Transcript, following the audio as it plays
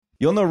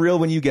You'll know real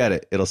when you get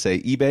it. It'll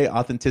say eBay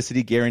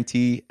Authenticity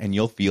Guarantee, and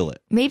you'll feel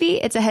it.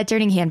 Maybe it's a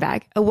head-turning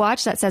handbag, a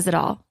watch that says it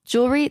all,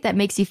 jewelry that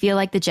makes you feel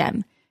like the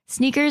gem,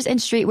 sneakers and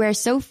streetwear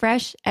so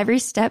fresh, every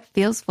step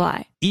feels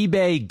fly.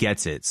 eBay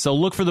gets it. So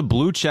look for the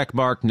blue check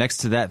mark next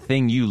to that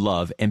thing you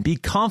love and be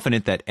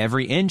confident that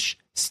every inch,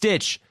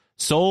 stitch,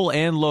 sole,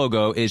 and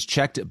logo is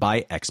checked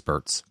by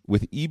experts.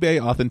 With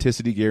eBay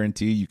Authenticity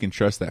Guarantee, you can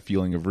trust that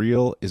feeling of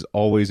real is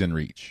always in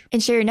reach.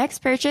 Ensure your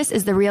next purchase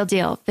is the real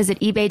deal. Visit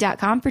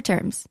ebay.com for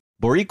terms.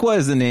 Boricua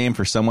is the name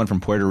for someone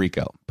from Puerto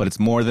Rico, but it's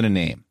more than a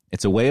name.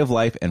 It's a way of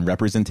life and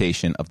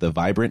representation of the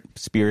vibrant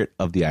spirit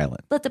of the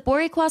island. Let the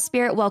Boricua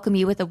spirit welcome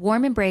you with a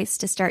warm embrace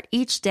to start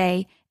each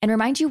day and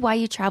remind you why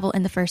you travel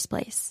in the first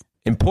place.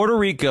 In Puerto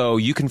Rico,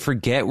 you can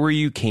forget where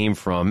you came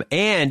from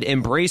and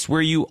embrace where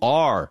you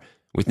are.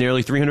 With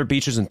nearly 300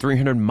 beaches and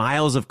 300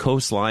 miles of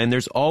coastline,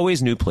 there's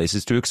always new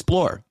places to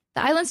explore.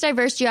 The island's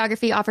diverse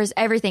geography offers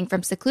everything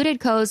from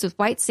secluded coves with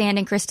white sand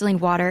and crystalline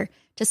water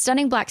to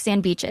stunning black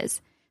sand beaches.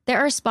 There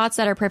are spots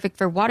that are perfect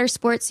for water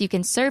sports. You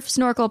can surf,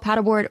 snorkel,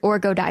 paddleboard, or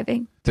go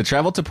diving. To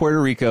travel to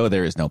Puerto Rico,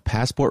 there is no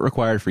passport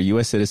required for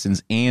U.S.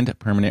 citizens and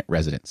permanent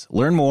residents.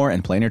 Learn more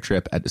and plan your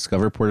trip at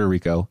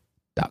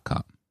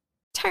discoverpuertorico.com.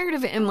 Tired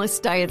of endless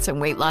diets and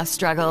weight loss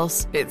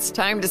struggles? It's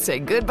time to say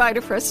goodbye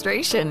to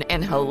frustration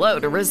and hello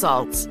to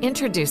results.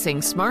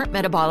 Introducing Smart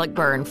Metabolic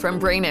Burn from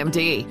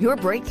BrainMD, your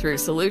breakthrough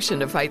solution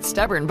to fight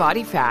stubborn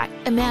body fat.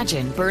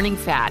 Imagine burning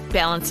fat,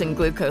 balancing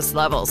glucose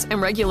levels,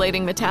 and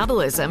regulating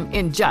metabolism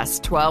in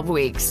just 12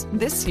 weeks.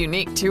 This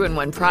unique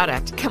 2-in-1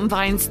 product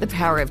combines the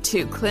power of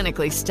 2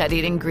 clinically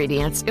studied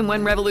ingredients in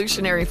one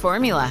revolutionary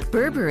formula.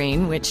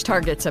 Berberine, which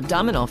targets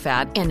abdominal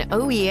fat, and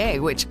OEA,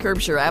 which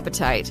curbs your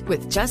appetite.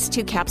 With just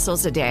 2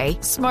 capsules a day,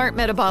 Smart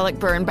Metabolic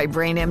Burn by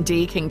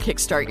BrainMD can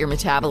kickstart your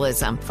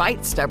metabolism,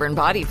 fight stubborn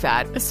body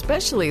fat,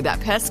 especially that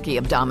pesky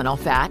abdominal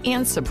fat,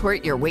 and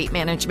support your weight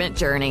management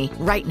journey.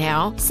 Right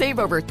now, save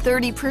over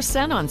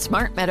 30% on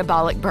Smart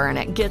Metabolic Burn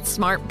at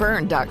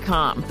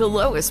GetSmartBurn.com. The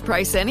lowest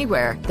price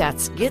anywhere.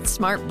 That's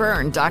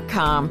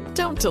GetSmartBurn.com.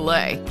 Don't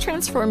delay.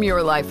 Transform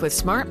your life with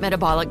Smart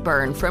Metabolic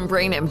Burn from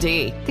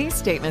BrainMD. These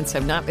statements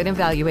have not been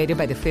evaluated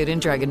by the Food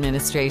and Drug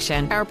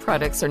Administration. Our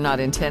products are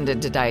not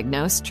intended to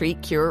diagnose, treat,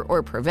 cure,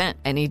 or prevent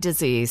any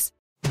disease.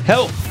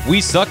 Help! We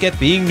suck at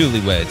being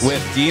newlyweds.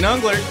 With Dean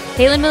Ungler,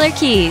 Halen Miller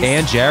Keys,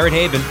 And Jared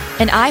Haven.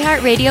 an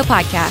iHeartRadio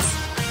podcast.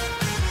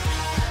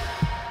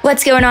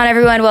 What's going on,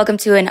 everyone? Welcome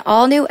to an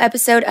all-new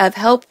episode of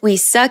Help! We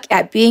Suck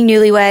at Being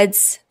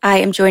Newlyweds. I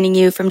am joining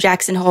you from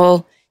Jackson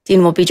Hole.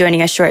 Dean will be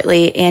joining us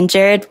shortly. And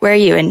Jared, where are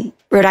you? In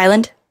Rhode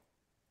Island?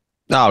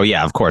 Oh,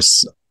 yeah, of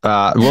course.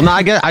 Well, no,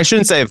 I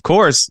shouldn't say of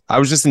course. I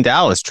was just in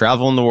Dallas,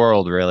 traveling the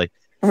world, really.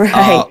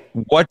 Right.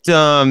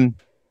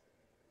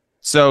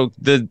 So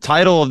the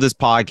title of this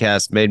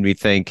podcast made me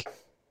think,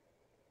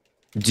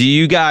 do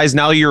you guys,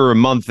 now you're a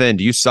month in,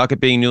 do you suck at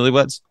being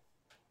newlyweds?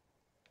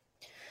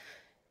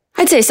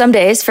 I'd say some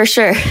days, for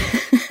sure.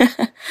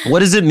 What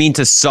does it mean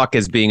to suck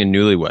as being a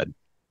newlywed?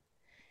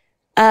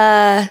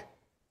 That's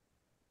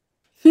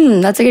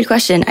a good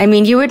question. I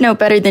mean, you would know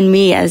better than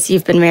me as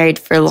you've been married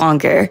for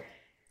longer.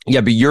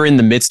 Yeah, but you're in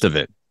the midst of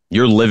it.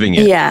 You're living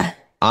it. Yeah.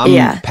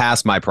 I'm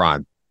past my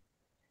prime.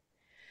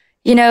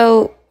 You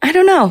know, I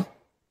don't know.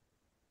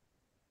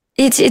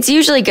 It's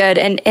usually good,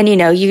 and you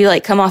know, you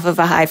like come off of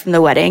a high from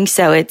the wedding,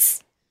 so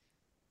it's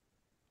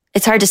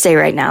hard to say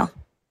right now.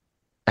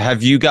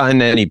 Have you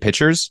gotten any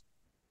pictures?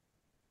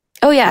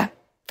 Oh yeah,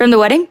 from the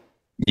wedding?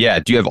 Yeah,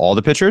 do you have all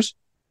the pictures?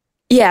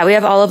 Yeah, we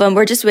have all of them.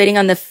 We're just waiting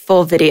on the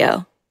full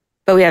video,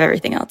 but we have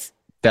everything else.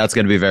 That's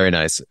going to be very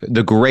nice.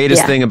 The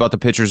greatest thing about the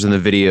pictures and the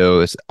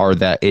videos are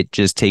that it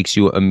just takes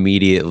you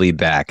immediately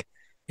back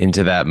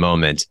into that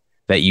moment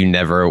that you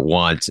never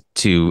want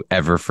to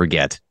ever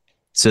forget.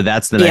 So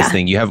that's the nice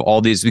thing. You have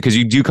all these, because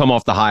you do come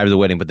off the high of the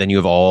wedding, but then you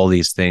have all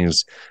these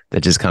things that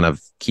just kind of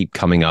keep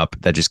coming up,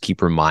 that just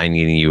keep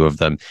reminding you of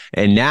them.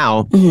 And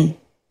now,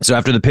 so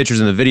after the pictures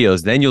and the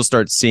videos, then you'll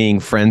start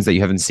seeing friends that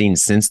you haven't seen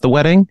since the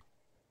wedding.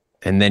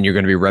 And then you're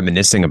going to be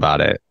reminiscing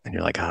about it. And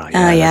you're like, oh,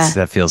 yeah,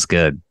 that feels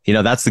good. You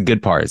know, that's the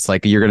good part. It's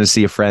like, you're going to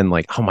see a friend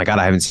like, oh my God,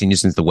 I haven't seen you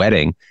since the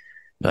wedding.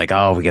 You're like,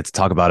 oh, we get to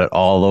talk about it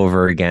all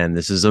over again.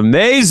 This is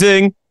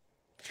amazing.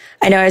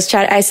 I know. I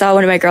saw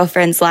one of my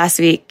girlfriends last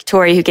week,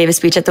 Tori, who gave a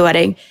speech at the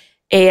wedding,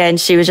 and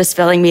she was just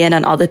filling me in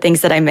on all the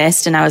things that I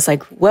missed. And I was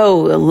like,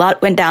 whoa, a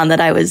lot went down that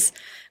I was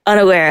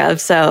unaware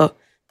of. So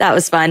that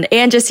was fun.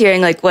 And just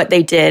hearing like what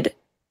they did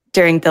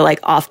during the like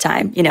off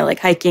time, you know, like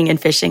hiking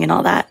and fishing and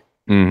all that.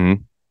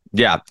 Mm-hmm.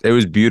 Yeah, it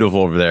was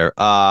beautiful over there.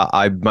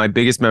 My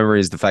biggest memory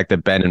is the fact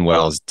that Ben and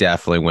Wells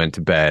definitely went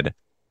to bed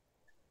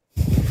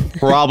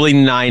probably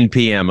 9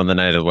 p.m. on the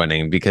night of the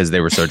wedding because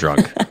they were so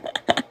drunk.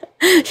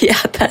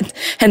 Yeah,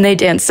 and they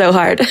danced so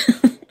hard.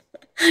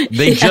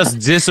 They just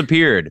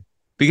disappeared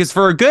because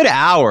for a good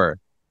hour,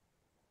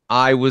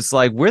 I was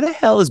like, where the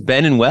hell is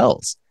Ben and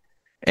Wells?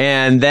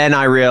 And then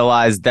I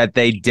realized that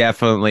they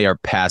definitely are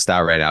passed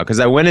out right now because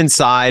I went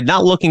inside,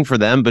 not looking for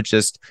them, but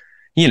just,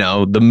 you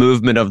know, the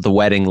movement of the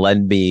wedding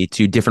led me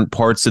to different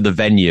parts of the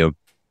venue.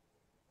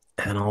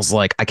 And I was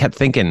like, I kept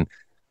thinking,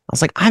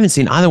 was like, I haven't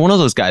seen either one of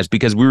those guys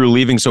because we were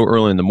leaving so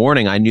early in the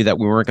morning. I knew that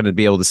we weren't going to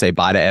be able to say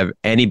bye to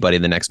anybody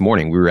the next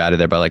morning. We were out of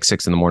there by like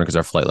 6 in the morning because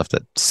our flight left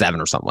at 7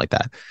 or something like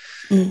that.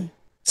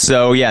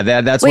 So yeah,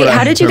 that's Wait, what.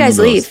 how did you guys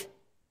leave?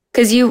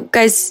 Because you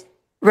guys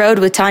rode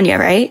with Tanya,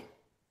 right?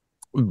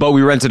 But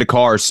we rented a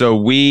car, so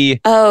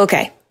we. Oh,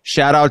 okay.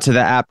 Shout out to the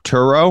app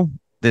Turo.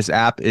 This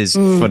app is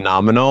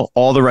phenomenal.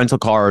 All the rental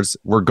cars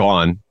were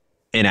gone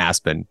in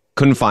Aspen.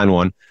 Couldn't find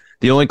one.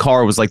 The only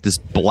car was like this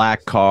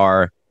black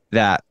car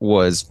that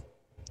was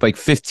like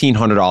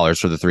 $1,500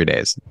 for the 3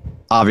 days.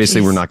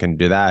 Obviously, we're not going to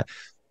do that.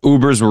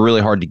 Ubers were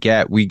really hard to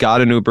get. We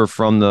got an Uber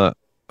from the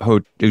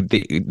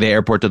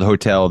airport to the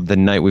hotel the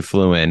night we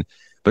flew in,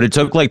 but it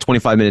took like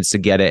 25 minutes to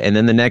get it. And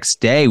then the next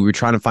day, we were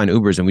trying to find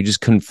Ubers and we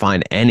just couldn't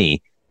find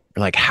any.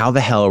 We're like, how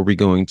the hell are we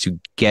going to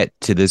get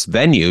to this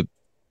venue?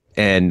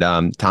 And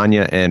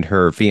Tanya and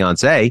her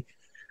fiance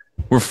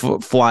were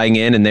flying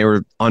in, and they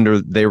were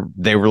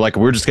like,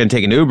 we're just going to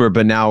take an Uber,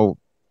 but now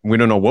we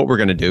don't know what we're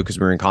going to do because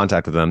we were in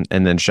contact with them.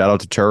 And then shout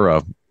out to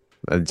Turo.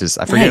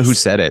 I forget who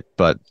said it,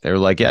 but they were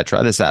like, yeah,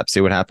 try this app,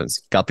 see what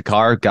happens. Got the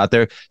car, got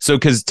there. So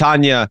because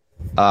Tanya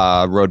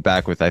rode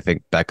back with, I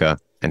think, Becca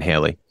and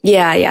Haley.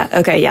 Yeah.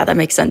 Okay. Yeah, that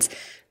makes sense.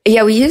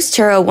 Yeah, we used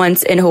Turo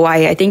once in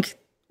Hawaii. I think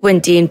when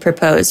Dean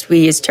proposed,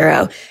 we used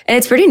Turo, and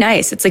it's pretty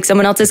nice. It's like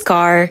someone else's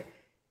car.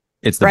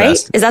 It's the right?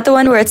 best. Is that the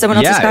one where it's someone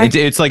else's car?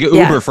 Yeah, it's like an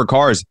Uber for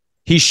cars.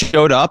 He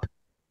showed up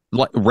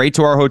right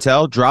to our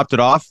hotel, dropped it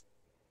off,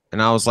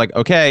 and I was like,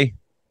 okay.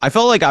 I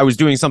felt like I was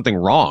doing something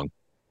wrong.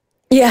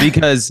 Yeah.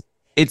 Because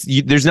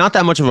there's not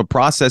that much of a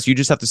process. You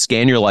just have to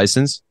scan your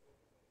license.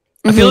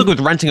 I feel like with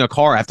renting a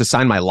car, I have to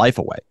sign my life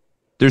away.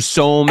 There's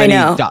so many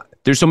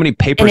there's so many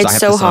papers I have to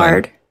sign. It's so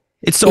hard.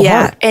 It's so hard.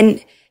 Yeah,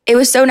 and it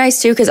was so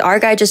nice too because our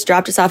guy just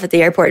dropped us off at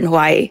the airport in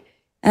Hawaii.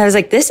 And I was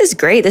like, this is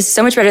great. This is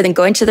so much better than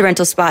going to the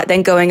rental spot,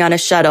 then going on a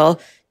shuttle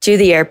to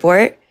the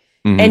airport.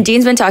 And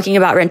Dean's been talking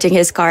about renting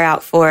his car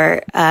out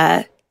for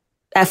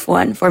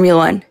F1, Formula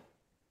One.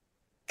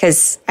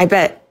 Because I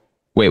bet.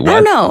 Wait, what?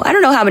 I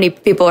don't know how many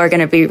people are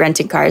going to be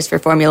renting cars for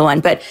Formula One,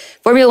 but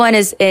Formula One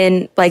is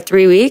in like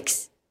 3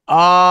 weeks.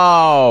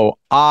 Oh,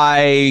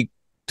 I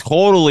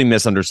totally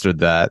misunderstood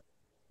that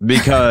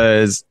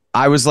because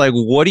I was like,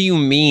 what do you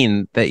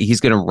mean that he's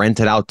going to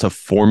rent it out to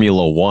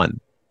Formula One?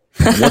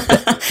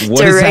 What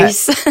to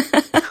race.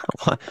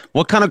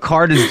 What kind of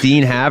car does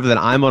Dean have that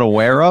I'm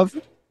unaware of?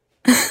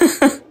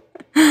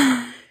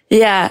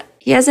 Yeah,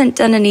 he hasn't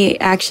done any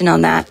action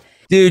on that.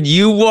 Dude,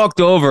 you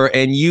walked over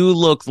and you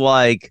looked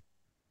like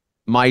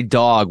my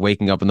dog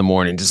waking up in the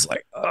morning, just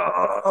like,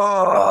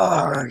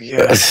 oh,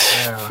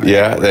 yes.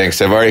 Yeah,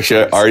 thanks. I've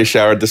already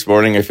showered this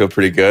morning. I feel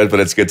pretty good, but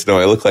it's good to know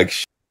I look like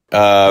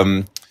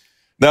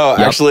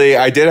actually,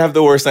 I did have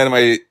the worst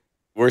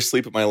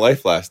sleep of my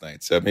life last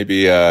night. So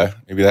maybe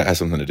that has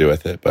something to do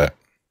with it, but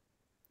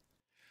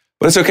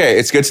it's okay.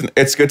 It's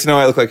good to know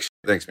I look like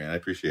Thanks, man. I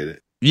appreciate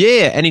it.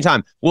 Yeah,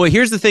 anytime. Well,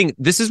 here's the thing.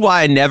 This is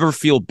why I never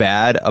feel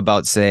bad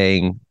about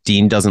saying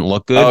Dean doesn't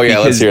look good. Oh, yeah,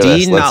 because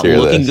Dean not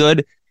looking this.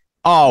 good.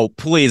 Oh,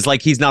 please.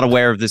 Like he's not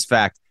aware of this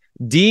fact.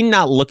 Dean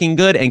not looking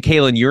good. And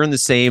Kaylin, you're in the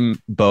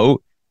same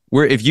boat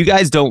where if you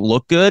guys don't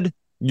look good,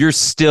 you're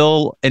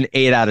still an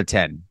 8 out of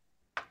 10.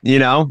 You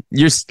know,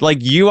 you're like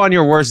you on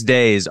your worst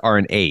days are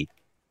an 8.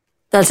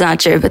 That's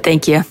not true, but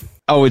thank you.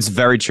 Oh, it's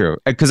very true.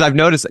 Because I've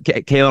noticed,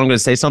 Kaylin, I'm going to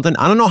say something.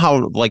 I don't know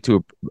how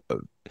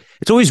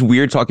it's always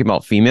weird talking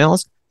about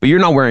females, but you're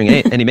not wearing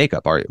any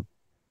makeup, are you?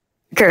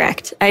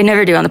 Correct. I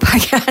never do on the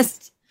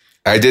podcast.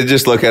 I did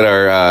just look at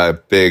our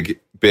big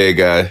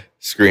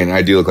screen.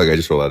 I do look like I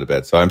just rolled out of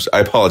bed. So I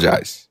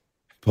apologize.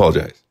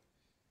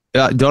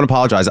 Don't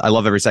apologize. I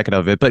love every second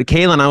of it. But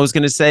Kaylin, I was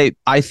going to say,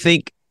 I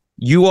think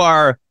you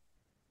are,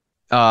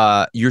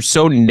 you're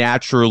so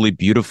naturally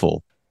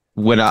beautiful.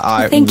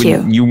 Thank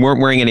you. You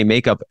weren't wearing any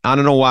makeup. I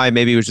don't know why.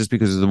 Maybe it was just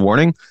because of the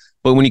morning.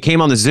 But when you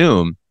came on the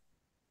Zoom,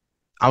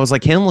 I was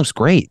like, Kaylin looks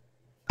great.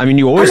 I mean,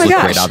 you always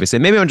look great, obviously.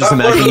 Maybe I'm just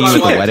imagining you at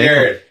the wedding.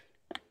 Jared.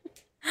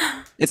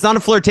 It's not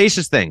a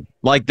flirtatious thing.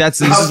 Like this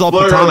is all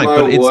platonic.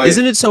 But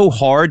isn't it so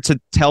hard to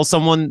tell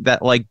someone that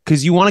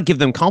because you want to give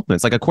them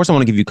compliments? Like, of course I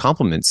want to give you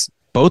compliments,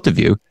 both of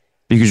you,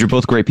 because you're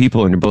both great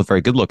people and you're both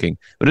very good looking.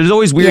 But it's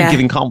always weird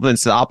giving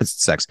compliments to the opposite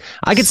sex.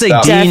 I could say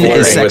Dean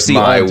is sexy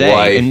all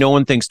day and no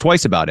one thinks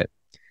twice about it.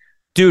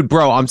 Dude,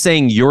 bro, I'm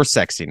saying you're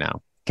sexy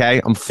now.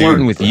 Okay? I'm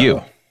flirting with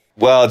you.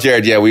 Well,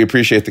 Jared, yeah, we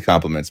appreciate the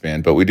compliments,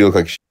 man, but we do look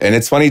like and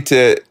it's funny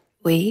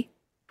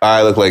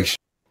I look like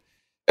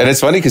and it's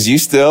funny because you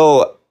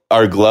still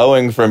are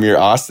glowing from your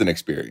Austin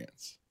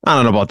experience. I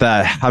don't know about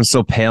that. I'm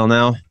so pale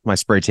now. My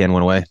spray tan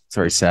went away. It's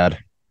very sad.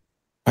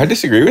 I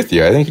disagree with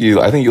you. I think you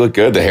look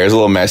good. The hair's a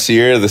little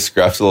messier. The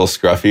scruff's a little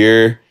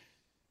scruffier.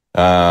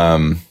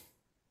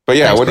 But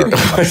yeah,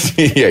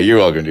 yeah, you're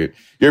welcome, dude.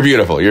 You're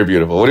beautiful. What do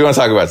you want to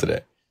talk about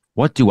today?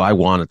 What do I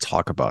want to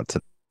talk about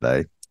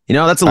today? You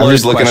know, that's a I'm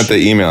just looking at the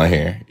email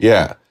here.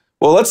 Yeah.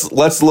 Well,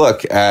 let's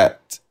look at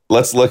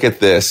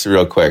this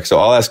real quick. So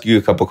I'll ask you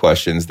a couple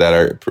questions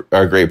that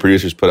our great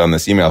producers put on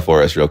this email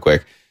for us real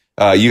quick.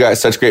 You got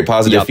such great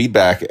positive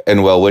feedback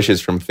and well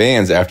wishes from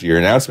fans after your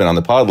announcement on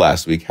the pod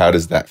last week. How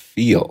does that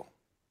feel?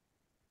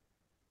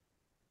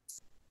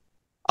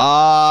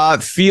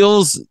 It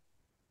feels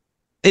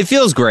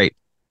great.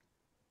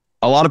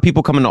 A lot of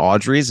people come into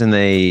Audrey's and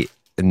they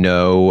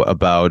know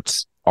about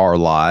our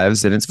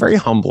lives, and it's very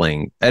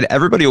humbling. And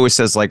everybody always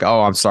says like,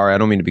 "Oh, I'm sorry, I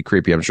don't mean to be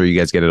creepy." I'm sure you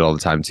guys get it all the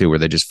time too, where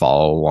they just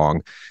follow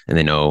along and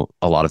they know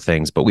a lot of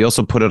things. But we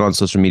also put it on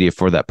social media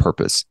for that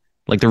purpose.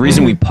 Like the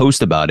reason we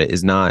post about it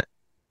is not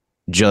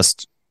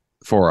just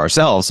for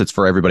ourselves, it's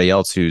for everybody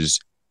else who's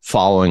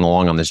following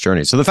along on this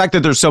journey. So the fact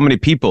that there's so many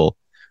people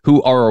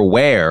who are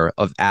aware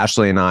of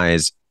Ashley and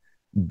I's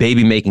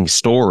baby making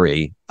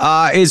story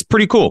is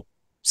pretty cool.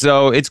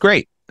 So it's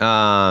great.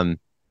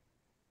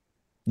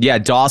 Yeah,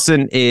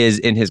 Dawson is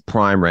in his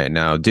prime right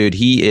now. Dude,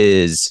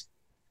 he's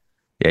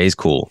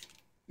cool.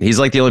 He's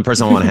like the only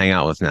person I want to hang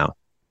out with now.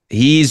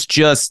 He's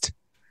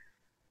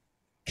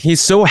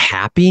so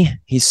happy.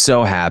 He's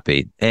so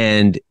happy.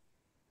 And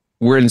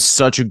we're in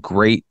such a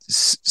great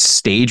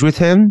stage with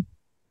him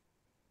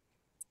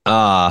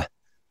that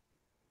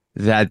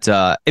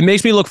it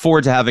makes me look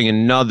forward to having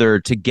another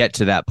to get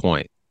to that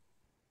point.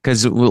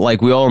 Because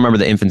like we all remember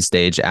the infant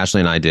stage,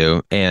 Ashley and I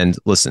do. And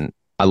listen,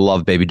 I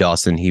love baby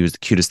Dawson. He was the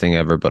cutest thing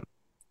ever, but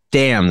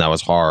damn, that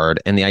was hard.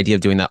 And the idea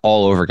of doing that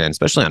all over again,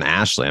 especially on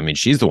Ashley. I mean,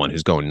 she's the one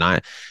who's going 9.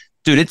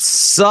 Dude, it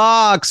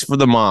sucks for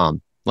the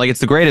mom. Like,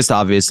 it's the greatest,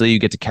 obviously. You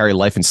get to carry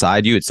life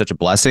inside you. It's such a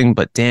blessing.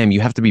 But damn, you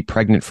have to be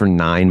pregnant for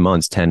 9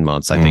 months, 10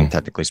 months, I think,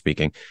 technically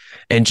speaking.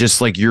 And just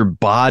like your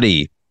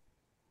body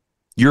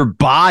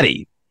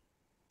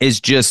is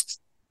just,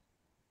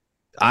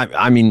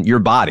 I mean, your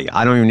body.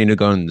 I don't even need to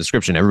go in the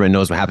description. Everybody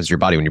knows what happens to your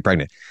body when you're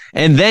pregnant.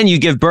 And then you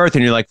give birth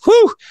and you're like,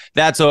 whew,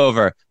 that's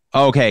over.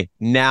 Okay,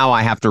 now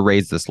I have to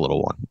raise this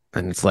little one.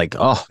 And it's like,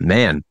 oh,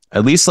 man,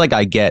 at least like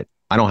I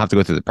don't have to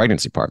go through the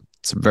pregnancy part.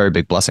 It's a very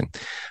big blessing.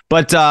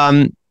 But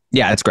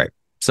yeah, it's great.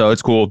 So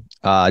it's cool.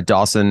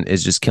 Dawson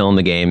is just killing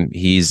the game.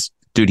 He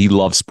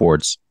loves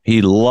sports.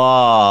 He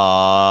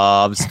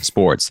loves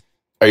sports.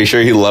 Are you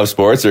sure he loves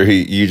sports, or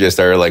you just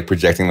are like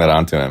projecting that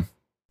onto him?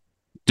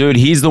 Dude,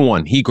 he's the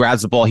one. He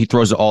grabs the ball. He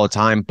throws it all the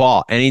time.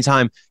 Ball.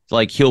 Anytime,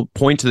 like he'll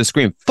point to the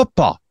screen,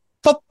 football,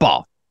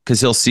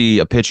 because he'll see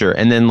a picture.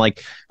 And then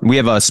like we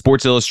have a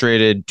Sports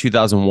Illustrated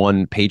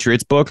 2001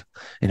 Patriots book,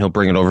 and he'll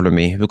bring it over to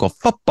me. He'll go,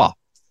 football.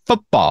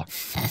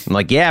 I'm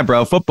like, yeah,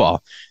 bro,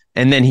 football.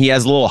 And then he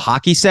has a little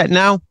hockey set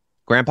now.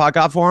 Grandpa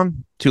got for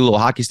him 2 little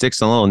hockey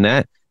sticks and a little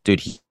net.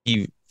 Dude,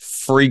 he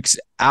freaks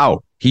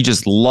out. He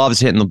just loves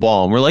hitting the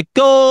ball. And we're like,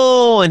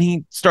 goal. And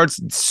he starts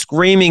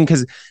screaming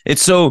because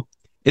it's so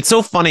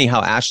funny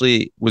how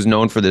Ashley was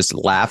known for this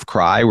laugh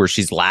cry where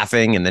she's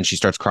laughing and then she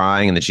starts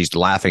crying and then she's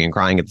laughing and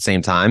crying at the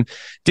same time.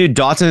 Dude,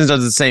 Dawson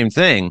does the same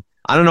thing.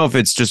 I don't know if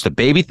it's just a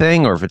baby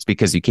thing or if it's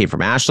because he came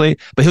from Ashley,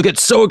 but he'll get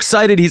so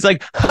excited. He's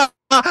like, ha,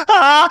 ha,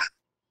 ha.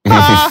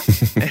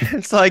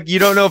 It's like you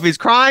don't know if he's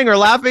crying or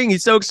laughing.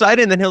 He's so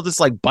excited, and then he'll just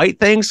like bite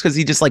things because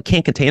he just like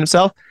can't contain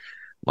himself. I'm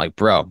like,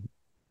 bro,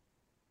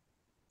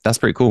 that's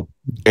pretty cool.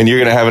 And you're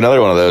gonna have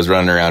another one of those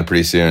running around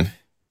pretty soon.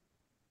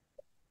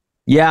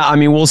 Yeah, I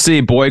mean, we'll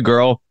see. Boy,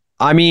 girl.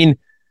 I mean,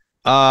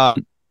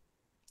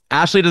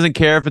 Ashley doesn't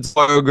care if it's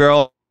boy or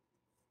girl.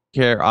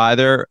 Care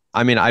either.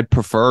 I mean, I'd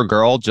prefer a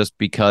girl just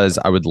because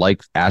I would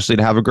like Ashley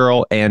to have a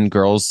girl, and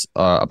girls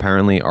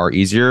apparently are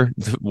easier.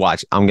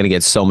 Watch, I'm gonna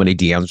get so many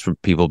DMs from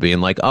people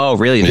being like, "Oh,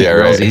 really? Yeah,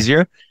 girls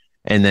easier?"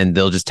 And then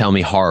they'll just tell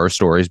me horror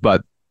stories.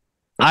 But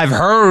I've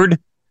heard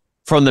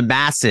from the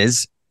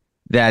masses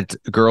that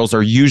girls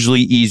are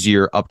usually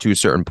easier up to a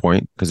certain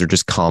point because they're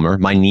just calmer.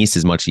 My niece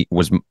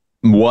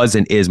was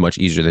and is much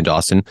easier than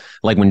Dawson.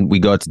 Like when we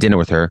go out to dinner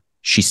with her,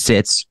 she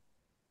sits.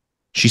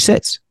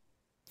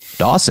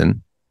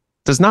 Dawson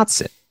does not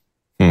sit.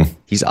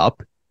 He's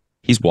up,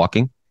 he's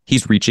walking,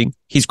 he's reaching,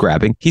 he's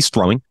grabbing, he's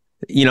throwing.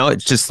 You know,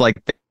 it's just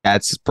like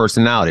that's his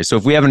personality. So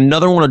if we have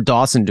another one of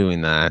Dawson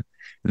doing that,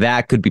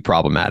 that could be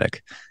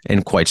problematic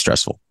and quite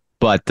stressful.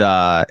 But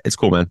it's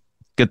cool, man.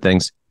 Good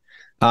things.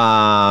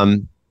 So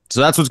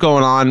that's what's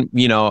going on.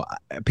 You know,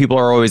 people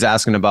are always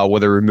asking about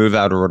whether we move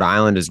out of Rhode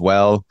Island as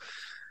well,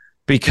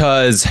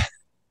 because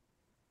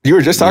you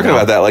were just talking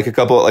about that like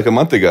a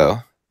month ago.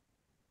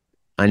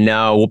 I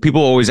know. Well,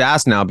 people always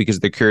ask now because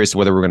they're curious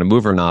whether we're going to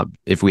move or not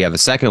if we have a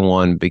second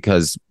one,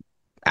 because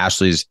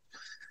Ashley's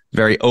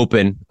very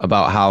open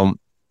about how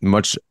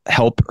much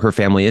help her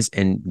family is,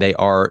 and they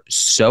are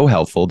so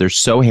helpful. They're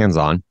so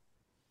hands-on.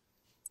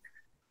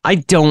 I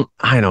don't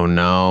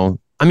know.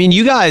 I mean,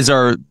 you guys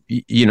are,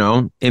 you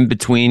know, in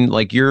between,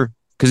 like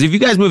because if you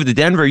guys move to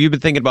Denver, you've been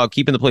thinking about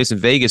keeping the place in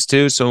Vegas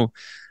too. So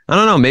I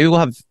don't know. Maybe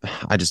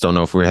I just don't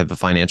know if we have the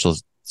financial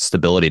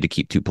stability to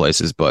keep 2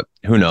 places, but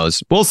who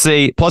knows? We'll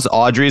see. Plus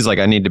Audrey's like,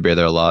 I need to be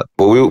there a lot.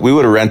 Well, we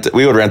would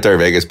rent our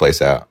Vegas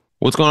place out.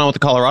 What's going on with the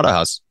Colorado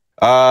house?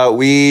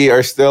 We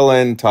are still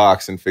in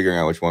talks and figuring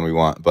out which one we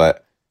want,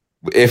 but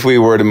if we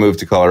were to move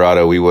to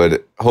Colorado, we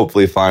would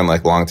hopefully find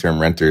like long-term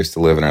renters to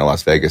live in our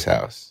Las Vegas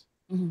house.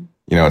 Mm-hmm.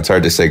 You know, it's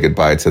hard to say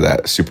goodbye to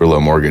that super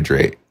low mortgage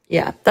rate.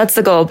 Yeah, that's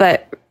the goal.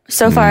 But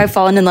so far I've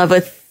fallen in love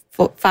with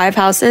 5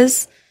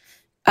 houses.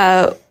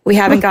 We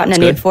haven't gotten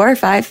any at 4 or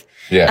 5.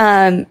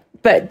 Yeah.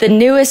 But the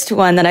newest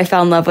one that I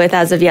fell in love with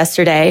as of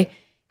yesterday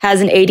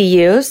has an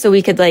ADU. So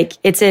we could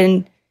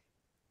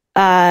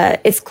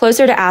it's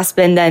closer to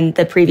Aspen than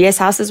the previous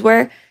houses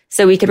were.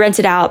 So we could rent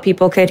it out.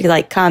 People could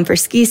come for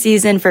ski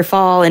season, for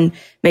fall, and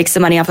make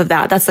some money off of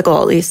that. That's the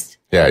goal, at least.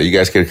 Yeah, you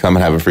guys could come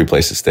and have a free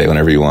place to stay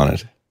whenever you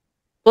wanted.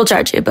 We'll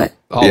charge you, but...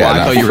 Oh, yeah,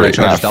 I thought you were going to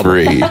charge double.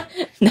 Free.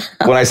 No.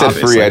 When I said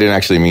free, I didn't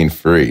actually mean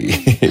free.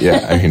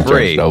 Yeah, I mean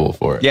free. Charge double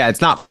for it. Yeah, it's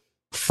not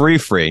free.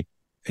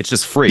 It's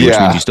just free, which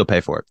means you still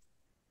pay for it.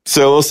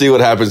 So we'll see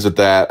what happens with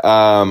that.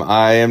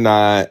 I am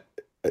not...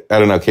 I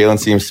don't know. Kaylin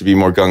seems to be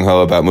more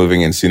gung-ho about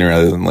moving in sooner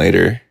rather than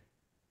later.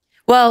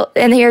 Well,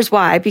 and here's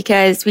why,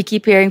 because we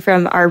keep hearing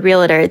from our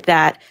realtor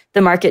that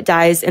the market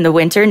dies in the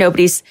winter.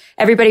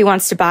 Everybody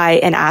wants to buy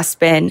in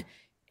Aspen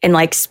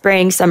in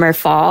spring, summer,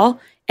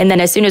 fall. And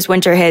then as soon as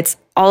winter hits,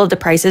 all of the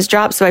prices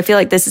drop. So I feel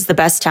like this is the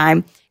best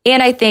time.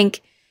 And I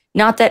think,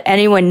 not that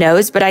anyone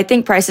knows, but I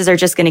think prices are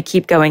just going to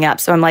keep going up.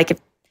 So I'm like,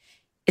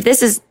 if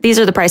these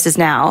are the prices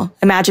now,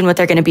 imagine what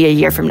they're going to be a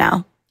year from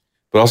now.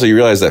 But also you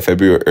realize that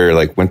February,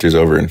 or winter's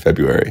over in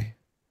February,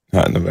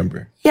 not in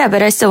November. Yeah,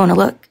 but I still want to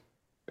look.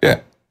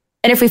 Yeah.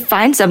 And if we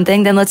find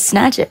something, then let's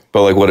snatch it.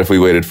 But what if we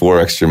waited 4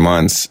 extra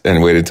months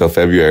and waited till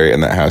February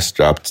and that house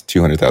dropped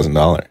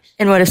 $200,000?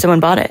 And what if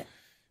someone bought it?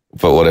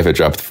 But what if it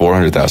dropped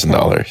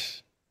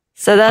 $400,000?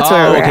 So that's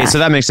where we're at. So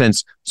that makes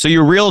sense. So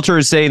your realtor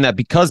is saying that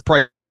because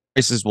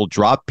prices will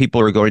drop,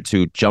 people are going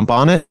to jump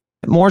on it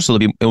more, so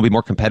it'll be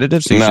more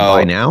competitive. So you should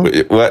buy now.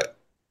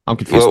 I'm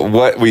confused. Well,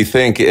 what we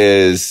think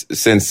is,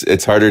 since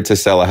it's harder to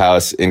sell a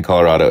house in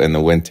Colorado in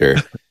the winter,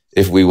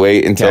 if we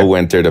wait until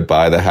winter to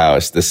buy the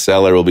house, the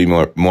seller will be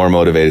more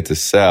motivated to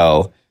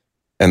sell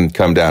and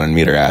come down and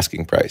meet our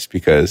asking price.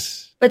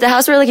 But the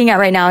house we're looking at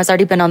right now has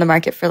already been on the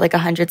market for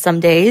 100 some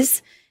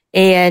days,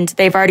 and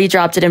they've already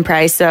dropped it in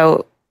price.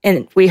 So,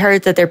 and we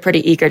heard that they're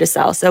pretty eager to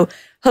sell. So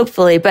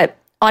hopefully, but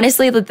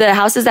honestly, the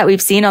houses that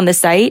we've seen on the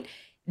site,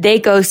 they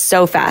go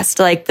so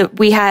fast.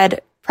 We had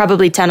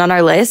probably 10 on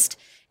our list,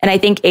 and I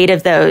think 8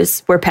 of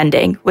those were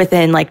pending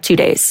within 2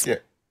 days. Yeah.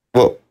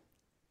 Well,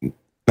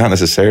 not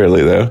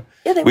necessarily though.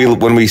 Yeah,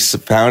 when we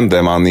found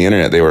them on the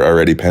internet, they were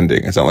already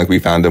pending. It's not like we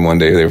found them one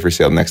day, they were for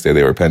sale, the next day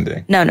they were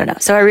pending. No.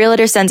 So our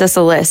realtor sends us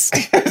a list.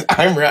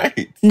 I'm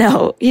right.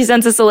 No, he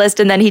sends us a list,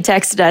 and then he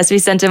texted us. We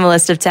sent him a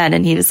list of 10,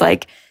 and he was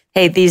like,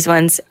 hey, these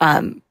ones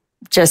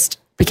just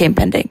became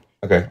pending.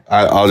 Okay.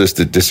 I'll just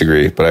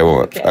disagree, but I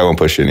won't. Okay. I won't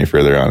push you any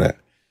further on it.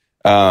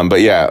 But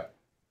yeah,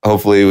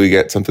 hopefully we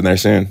get something there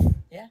soon.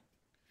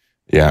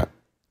 Yeah.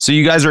 So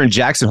you guys are in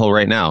Jackson Hole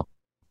right now.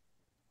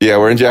 Yeah,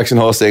 we're in Jackson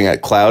Hole, staying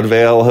at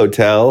Cloudvale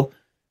Hotel.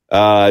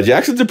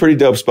 Jackson's a pretty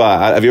dope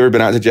spot. Have you ever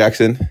been out to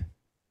Jackson?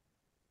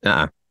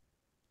 Uh-uh.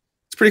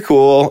 It's pretty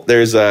cool.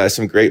 There's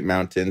some great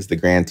mountains. The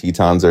Grand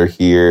Tetons are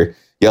here.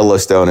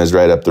 Yellowstone is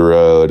right up the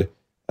road.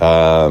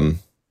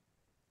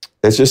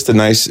 It's just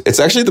it's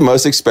actually the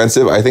most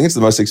expensive. I think it's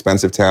the most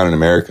expensive town in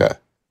America.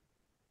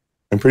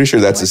 I'm pretty sure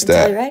that's a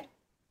stat. Telluride?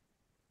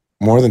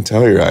 More than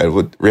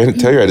Telluride.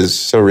 Telluride is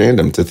so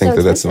random to think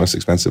that's the most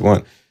expensive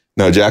one.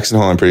 No, Jackson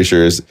Hole, I'm pretty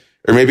sure is,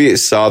 or maybe it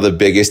saw the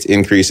biggest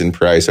increase in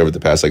price over the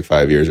past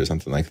 5 years or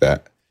something like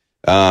that.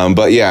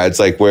 But yeah,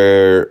 it's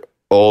where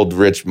old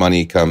rich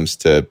money comes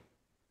to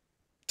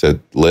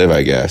live,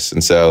 I guess.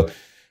 And so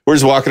we're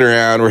just walking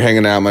around, we're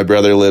hanging out. My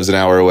brother lives an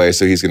hour away,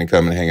 so he's going to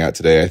come and hang out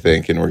today, I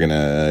think. And we're going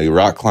to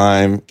rock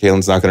climb.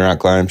 Kaylin's not going to rock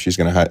climb. She's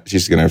going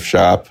to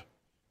shop.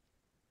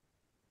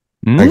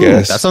 I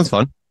guess. That sounds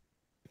fun.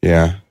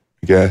 Yeah,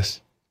 I guess.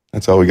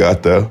 That's all we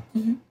got, though.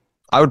 Mm-hmm.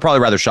 I would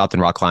probably rather shop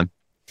than rock climb.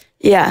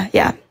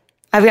 Yeah.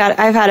 I've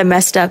had a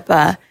messed up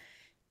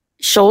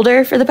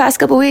shoulder for the past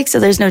couple weeks, so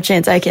there's no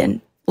chance I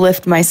can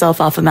lift myself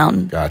off a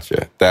mountain.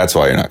 Gotcha. That's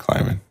why you're not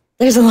climbing.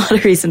 There's a lot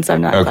of reasons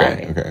I'm not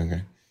climbing.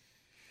 Okay.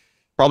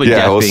 Probably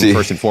death being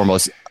first and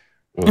foremost.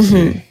 We'll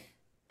see.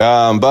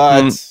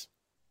 But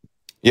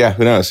yeah,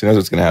 who knows? Who knows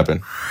what's going to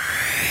happen?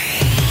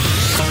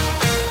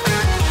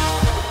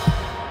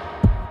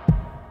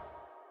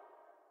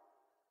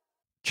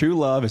 True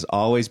love is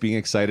always being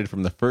excited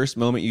from the first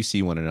moment you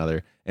see one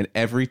another and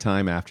every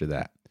time after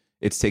that.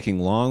 It's taking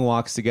long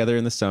walks together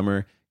in the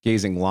summer,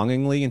 gazing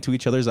longingly into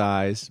each other's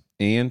eyes,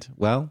 and,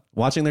 well,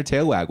 watching their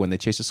tail wag when they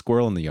chase a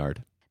squirrel in the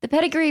yard. The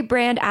Pedigree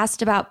brand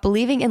asked about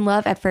believing in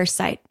love at first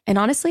sight. And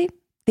honestly,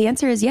 the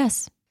answer is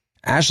yes.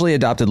 Ashley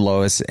adopted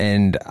Lois,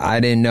 and I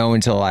didn't know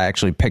until I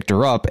actually picked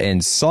her up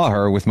and saw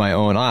her with my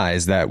own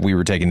eyes that we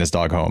were taking this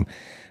dog home.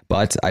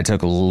 But I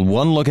took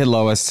one look at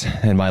Lois,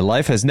 and my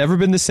life has never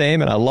been the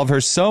same, and I love her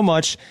so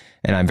much,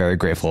 and I'm very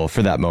grateful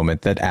for that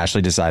moment that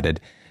Ashley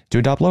decided to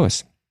adopt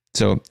Lois.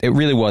 So it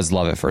really was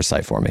love at first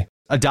sight for me.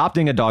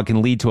 Adopting a dog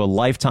can lead to a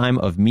lifetime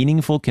of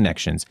meaningful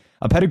connections.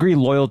 A Pedigree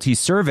loyalty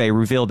survey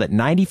revealed that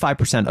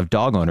 95% of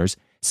dog owners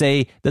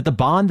say that the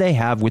bond they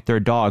have with their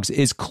dogs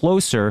is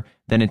closer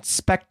than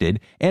expected.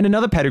 And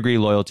another Pedigree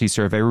loyalty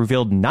survey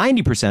revealed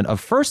 90% of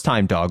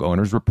first-time dog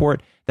owners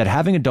report that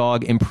having a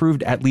dog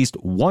improved at least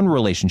one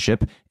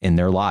relationship in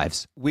their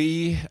lives.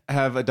 We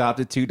have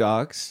adopted 2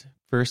 dogs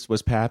First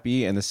was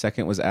Pappy, and the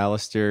second was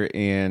Alistair.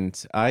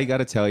 And I got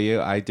to tell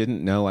you, I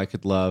didn't know I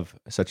could love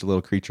such a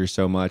little creature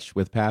so much.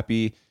 With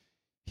Pappy,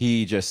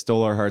 he just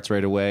stole our hearts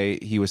right away.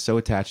 He was so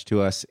attached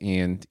to us.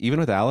 And even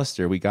with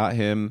Alistair, we got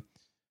him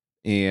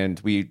and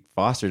we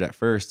fostered at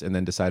first and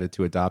then decided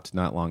to adopt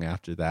not long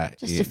after that.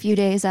 Just a few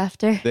days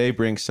after. They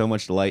bring so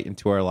much light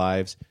into our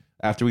lives.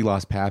 After we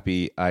lost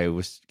Pappy,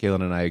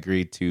 Kaylin and I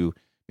agreed to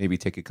maybe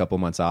take a couple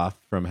months off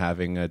from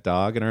having a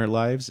dog in our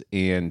lives.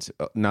 And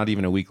not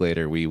even a week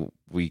later,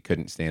 we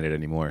couldn't stand it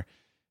anymore.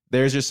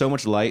 There's just so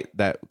much light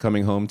that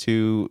coming home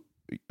to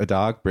a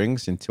dog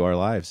brings into our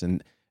lives.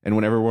 And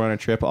whenever we're on a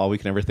trip, all we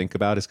can ever think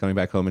about is coming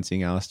back home and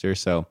seeing Alistair.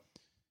 So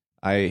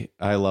I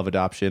love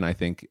adoption. I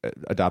think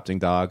adopting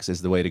dogs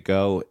is the way to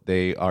go.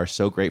 They are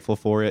so grateful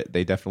for it.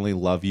 They definitely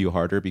love you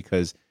harder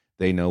because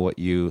they know what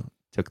you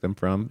took them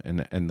from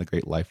and the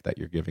great life that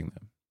you're giving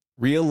them.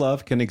 Real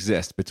love can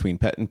exist between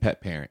pet and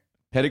pet parent.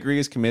 Pedigree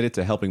is committed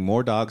to helping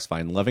more dogs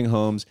find loving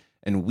homes,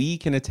 and we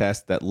can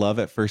attest that love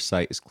at first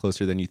sight is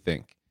closer than you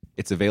think.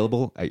 It's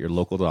available at your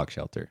local dog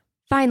shelter.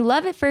 Find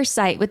love at first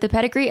sight with the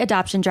Pedigree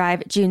Adoption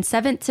Drive June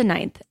 7th to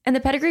 9th, and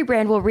the Pedigree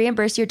brand will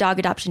reimburse your dog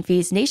adoption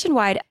fees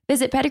nationwide.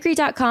 Visit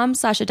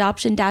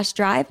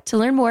pedigree.com/adoption-drive to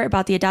learn more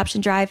about the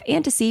adoption drive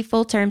and to see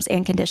full terms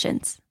and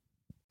conditions.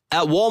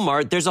 At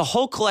Walmart, there's a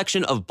whole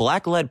collection of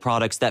Black-led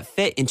products that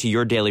fit into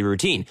your daily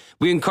routine.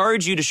 We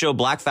encourage you to show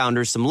Black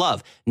founders some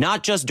love,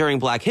 not just during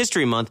Black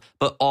History Month,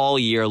 but all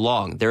year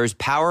long. There is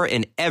power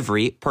in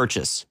every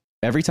purchase.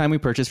 Every time we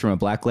purchase from a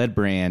Black-led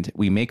brand,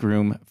 we make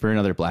room for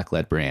another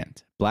Black-led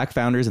brand. Black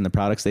founders and the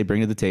products they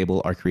bring to the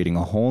table are creating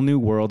a whole new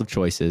world of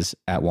choices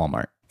at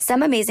Walmart.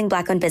 Some amazing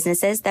Black-owned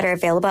businesses that are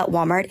available at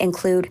Walmart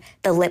include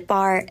The Lip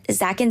Bar,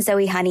 Zach and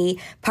Zoe Honey,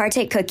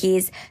 Partake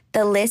Cookies.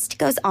 The list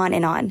goes on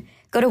and on.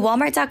 Go to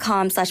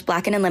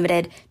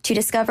walmart.com/blackandunlimited to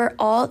discover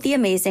all the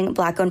amazing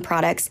Black-owned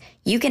products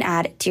you can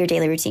add to your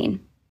daily routine.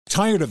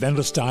 Tired of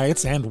endless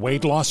diets and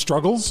weight loss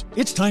struggles?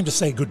 It's time to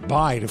say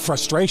goodbye to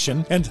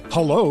frustration and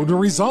hello to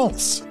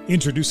results.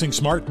 Introducing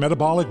Smart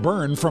Metabolic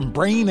Burn from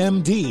Brain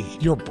MD,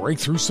 your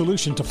breakthrough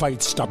solution to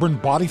fight stubborn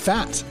body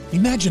fat.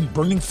 Imagine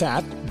burning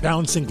fat,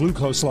 balancing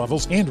glucose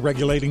levels, and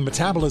regulating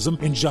metabolism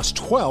in just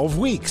 12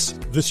 weeks.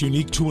 This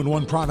unique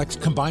 2-in-1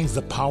 product combines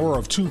the power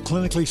of 2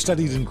 clinically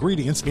studied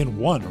ingredients in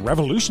one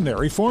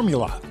revolutionary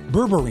formula.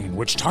 Berberine,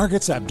 which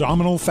targets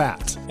abdominal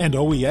fat, and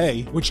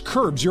OEA, which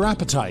curbs your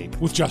appetite.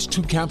 With just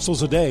 2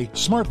 capsules a day,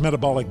 Smart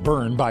Metabolic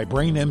Burn by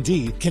Brain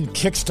MD can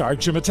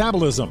kickstart your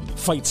metabolism,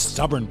 fight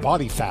stubborn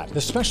body fat,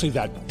 especially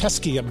that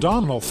pesky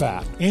abdominal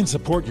fat, and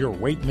support your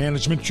weight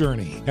management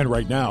journey. And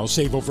right now,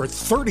 save over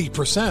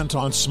 30%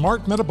 on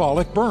Smart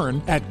Metabolic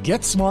Burn at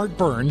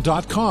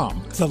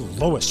GetSmartBurn.com. The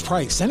lowest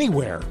price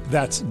anywhere.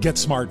 That's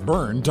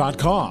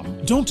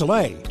GetSmartBurn.com. Don't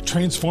delay.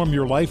 Transform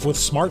your life with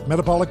Smart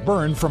Metabolic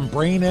Burn from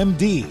Brain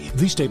MD.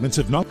 These statements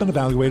have not been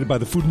evaluated by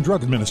the Food and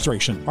Drug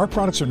Administration. Our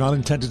products are not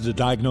intended to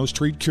diagnose,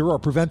 treat, cure, or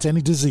prevent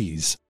any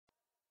disease.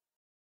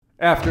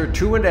 After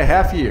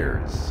 2.5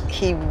 years.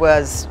 He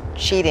was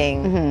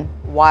cheating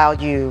while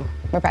you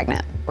were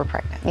pregnant.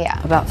 Yeah.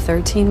 About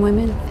 13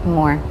 women?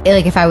 More.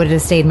 Like if I would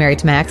have stayed married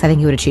to Max, I think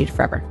he would have cheated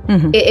forever.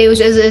 It was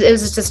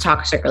just this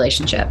toxic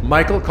relationship.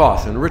 Michael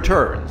Cawthon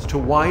returns to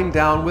Wind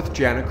Down with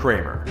Jana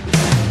Kramer.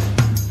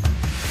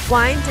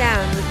 Wind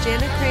Down with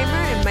Jana Kramer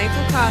and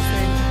Michael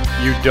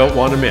Cawthon. You don't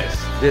want to miss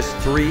this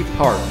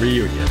 3-part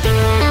reunion.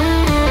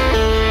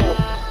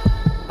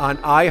 On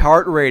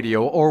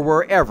iHeartRadio or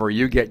wherever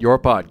you get your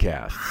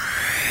podcasts.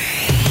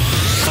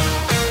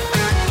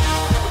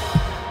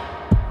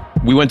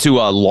 We went to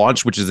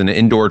Launch, which is an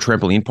indoor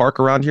trampoline park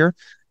around here.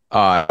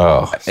 And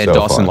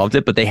Dawson fun. loved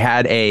it, but they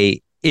had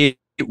it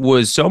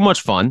was so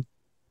much fun.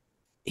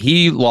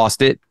 He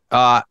lost it.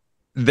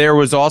 There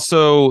was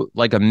also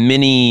like a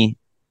mini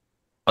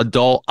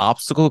adult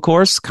obstacle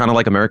course, kind of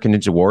like American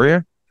Ninja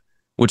Warrior,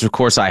 which of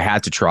course I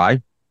had to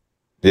try.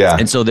 Yeah.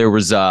 And so there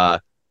was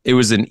it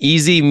was an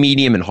easy,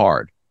 medium, and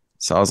hard.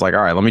 So I was like,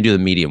 all right, let me do the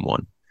medium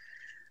one.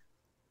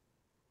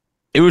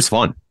 It was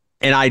fun.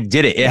 And I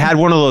did it. It had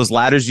one of those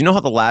ladders. You know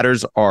how the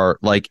ladders are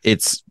like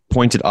it's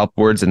pointed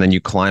upwards and then you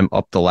climb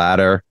up the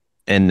ladder.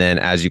 And then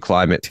as you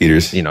climb it,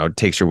 teeters, it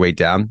takes your weight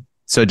down.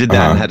 So I did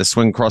that and had to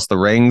swing across the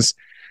rings.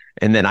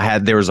 And then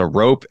there was a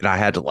rope and I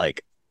had to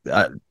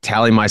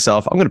tally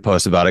myself. I'm going to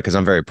post about it because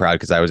I'm very proud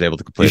because I was able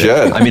to complete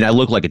it. I mean, I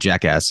look like a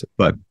jackass,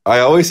 but I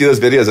always see those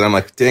videos and I'm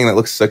like, dang, that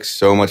looks like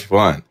so much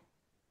fun.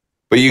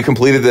 But you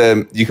completed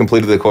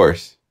the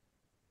course.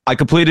 I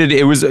completed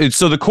it.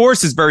 So the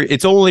course is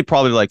it's only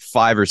probably like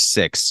 5 or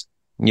 6.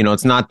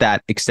 It's not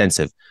that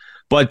extensive,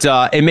 but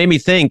it made me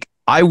think.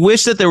 I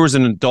wish that there was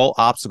an adult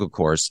obstacle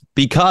course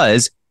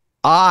because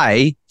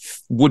I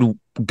would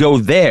go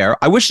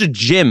there. I wish the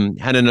gym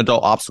had an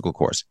adult obstacle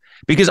course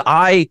because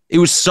it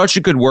was such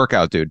a good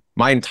workout, dude.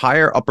 My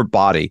entire upper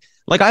body,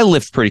 like I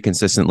lift pretty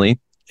consistently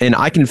and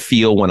I can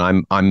feel when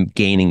I'm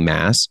gaining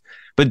mass.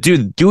 But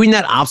dude, doing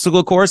that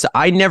obstacle course,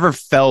 I never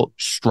felt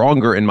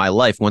stronger in my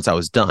life once I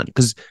was done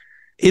because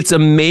it's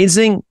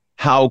amazing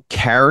how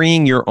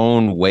carrying your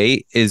own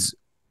weight is,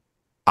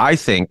 I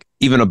think,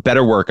 even a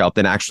better workout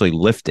than actually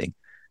lifting.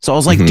 So I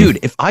was like, dude,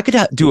 if I could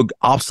do an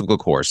obstacle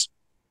course,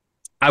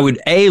 I would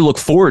A, look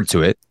forward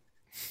to it,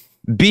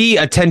 B,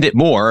 attend it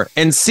more,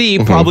 and C,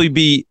 probably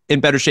be in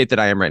better shape than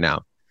I am right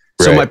now.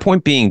 So my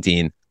point being,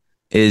 Dean,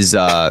 is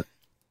I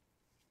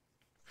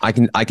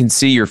can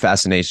see your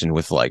fascination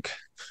with like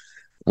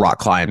rock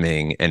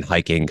climbing and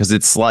hiking, because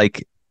it's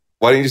like,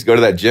 why don't you just go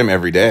to that gym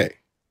every day?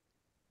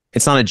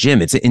 It's not a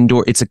gym. It's an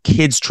indoor. It's a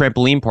kids'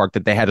 trampoline park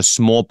that they had a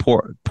small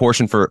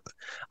portion for.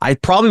 I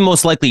probably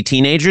most likely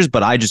teenagers,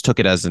 but I just took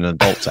it as an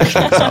adult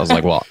section because I was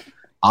like, well,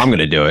 I'm going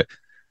to do it.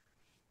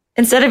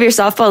 Instead of your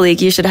softball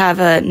league, you should have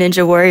a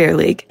Ninja Warrior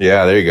league.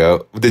 Yeah, there you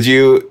go. Did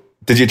you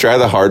try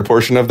the hard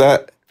portion of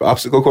that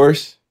obstacle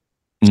course?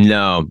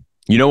 No.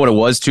 You know what it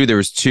was too? There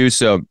was two.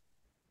 So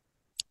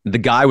the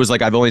guy was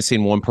like, I've only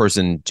seen one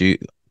person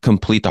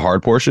complete the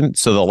hard portion.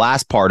 So the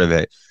last part of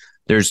it,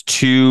 there's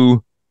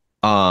two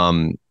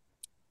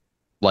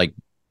like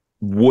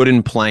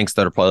wooden planks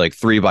that are probably like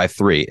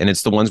 3x3, and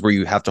it's the ones where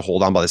you have to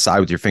hold on by the side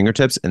with your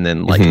fingertips and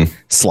then like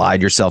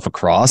slide yourself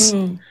across.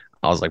 I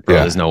was like, bro,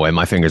 there's no way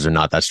my fingers are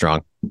not that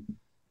strong.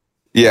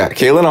 Yeah,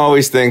 Kaylin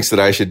always thinks that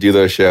I should do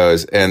those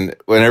shows, and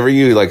whenever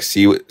you like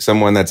see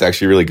someone that's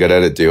actually really good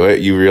at it do it,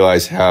 you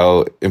realize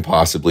how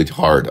impossibly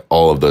hard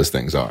all of those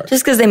things are.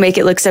 Just because they make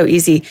it look so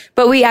easy.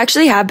 But we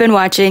actually have been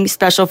watching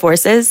Special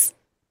Forces.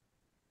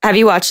 Have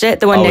you watched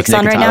it? The one Nick's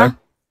on right now?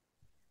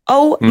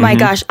 Oh my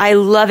gosh, I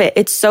love it.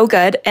 It's so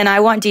good. And I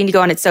want Dean to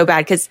go on it so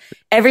bad because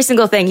every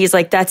single thing he's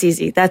like, that's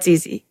easy. That's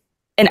easy.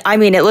 And I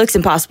mean, it looks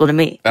impossible to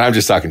me. And I'm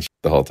just talking shit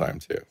the whole time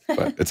too.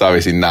 But it's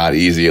obviously not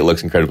easy. It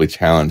looks incredibly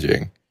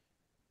challenging.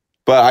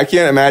 But I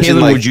can't imagine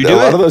Kaylin, like would you a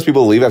lot of those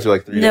people leave after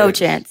like 3 days. No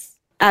chance.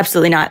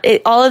 Absolutely not.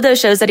 All of those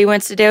shows that he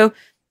wants to do,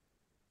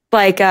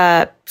 like,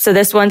 so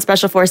this one,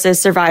 Special Forces,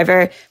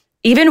 Survivor,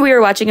 even we were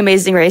watching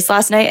Amazing Race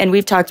last night and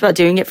we've talked about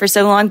doing it for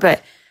so long,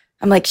 but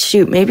I'm like,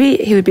 shoot, maybe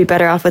he would be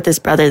better off with his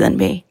brother than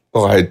me.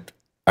 Oh,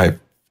 I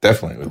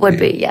definitely would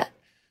be. Yeah.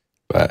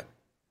 But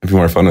it'd be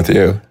more fun with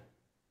you.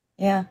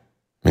 Yeah.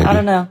 Maybe. I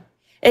don't know.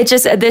 It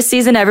just, this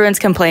season, everyone's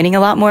complaining a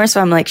lot more. So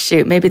I'm like,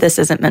 shoot, maybe this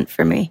isn't meant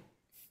for me.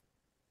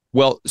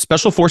 Well,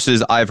 Special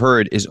Forces, I've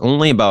heard, is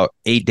only about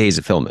 8 days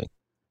of filming.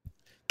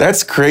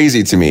 That's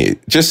crazy to me.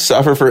 Just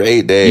suffer for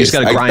 8 days. You just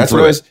got to grind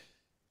through it.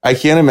 I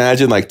can't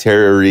imagine like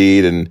Tara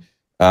Reid and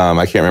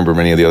I can't remember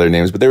many of the other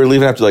names, but they were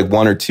leaving after like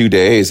 1 or 2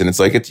 days. And it's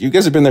like, you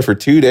guys have been there for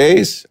 2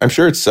 days. I'm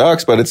sure it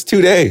sucks, but it's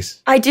 2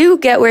 days. I do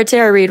get where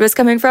Tara Reid was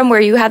coming from,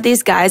 where you have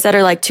these guys that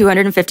are like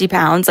 250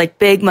 pounds, like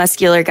big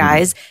muscular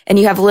guys. And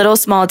you have little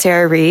small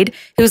Tara Reid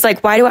who's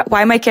like, why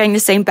am I carrying the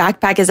same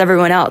backpack as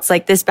everyone else?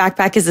 Like this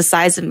backpack is the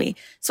size of me.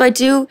 So I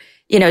do,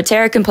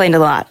 Tara complained a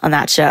lot on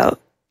that show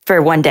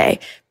for 1 day,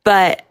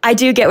 but I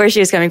do get where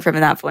she was coming from at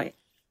that point.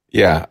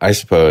 Yeah, I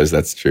suppose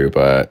that's true,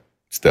 but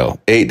still,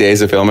 8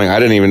 days of filming. I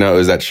didn't even know it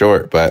was that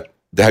short, but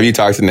have you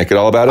talked to Nick at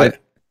all about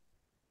it?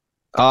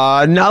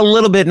 Not a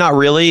little bit, not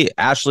really.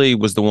 Ashley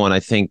was the one, I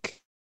think,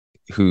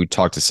 who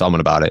talked to someone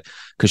about it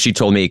because she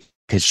told me,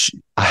 because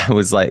I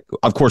was like,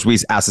 of course, we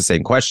asked the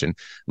same question.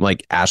 I'm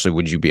like, Ashley,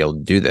 would you be able to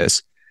do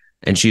this?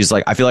 And she's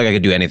like, I feel like I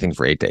could do anything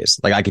for 8 days.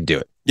 Like I could do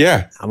it.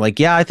 Yeah. I'm like,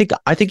 yeah, I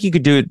think you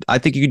could do it. I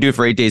think you could do it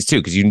for 8 days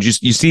too. Cause you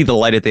see the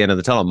light at the end of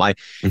the tunnel.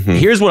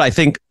 Here's what I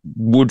think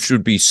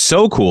should be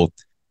so cool,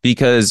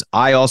 because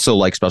I also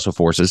like Special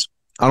Forces.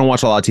 I don't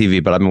watch a lot of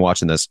TV, but I've been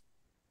watching this.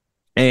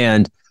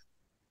 And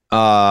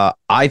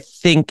I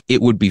think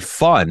it would be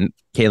fun,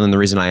 Kaylin, the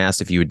reason I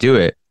asked if you would do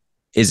it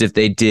is if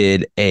they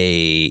did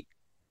a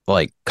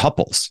like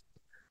couples.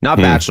 Not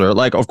Bachelor.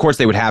 Like, of course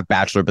they would have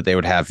Bachelor, but they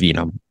would have,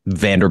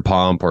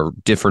 Vanderpump or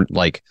different,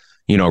 like,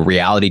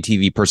 reality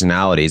TV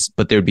personalities,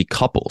 but there would be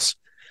couples.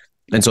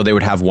 And so they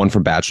would have one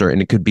from Bachelor, and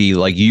it could be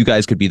like you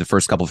guys could be the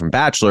first couple from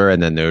Bachelor,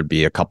 and then there would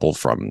be a couple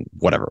from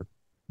whatever,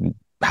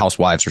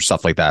 Housewives or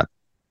stuff like that.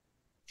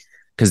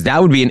 Because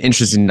that would be an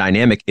interesting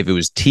dynamic if it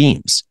was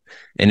teams.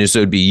 And so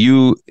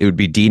it would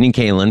be Dean and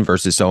Kaylin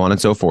versus so on and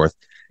so forth.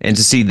 And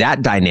to see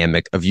that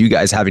dynamic of you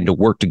guys having to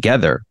work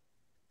together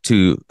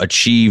to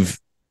achieve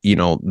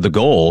the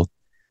goal.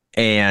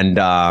 And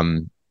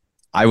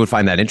I would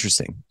find that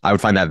interesting. I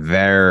would find that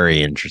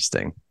very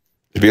interesting.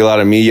 It'd be a lot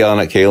of me yelling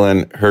at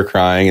Kaylin, her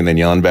crying, and then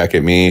yelling back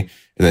at me, and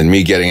then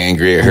me getting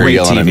angry at her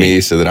yelling at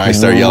me, so then I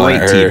start yelling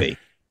at her. TV.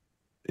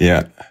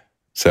 Yeah.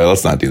 So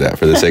let's not do that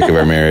for the sake of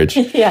our marriage.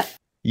 Yeah.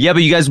 Yeah,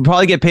 but you guys would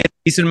probably get paid a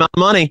decent amount of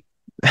money.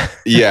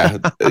 Yeah.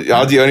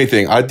 I'll do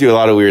anything. I'd do a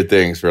lot of weird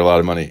things for a lot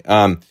of money.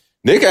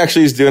 Nick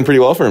actually is doing pretty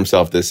well for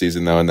himself this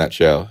season, though, in that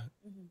show.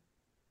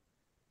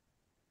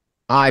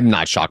 I'm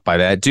not shocked by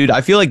that. Dude,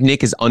 I feel like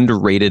Nick is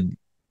underrated.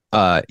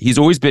 He's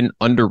always been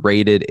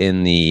underrated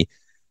in the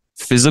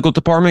physical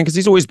department because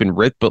he's always been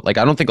ripped, but like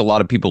I don't think a lot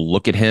of people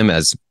look at him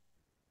as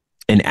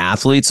an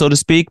athlete, so to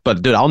speak.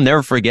 But dude, I'll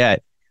never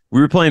forget.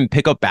 We were playing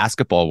pickup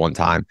basketball one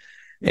time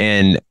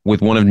and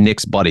with one of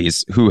Nick's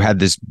buddies who had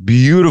this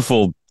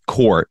beautiful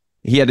court.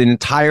 He had an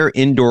entire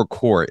indoor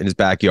court in his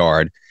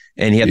backyard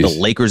and he had the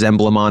Lakers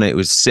emblem on it. It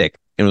was sick.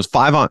 And it was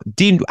 5 on.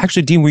 Dean,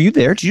 were you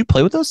there? Did you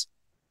play with us?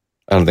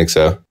 I don't think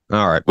so.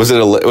 All right. Was it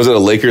a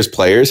Lakers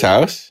player's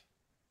house?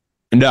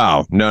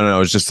 No.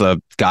 It's just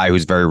a guy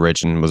who's very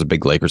rich and was a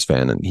big Lakers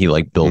fan, and he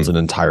like builds an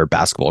entire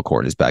basketball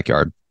court in his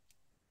backyard.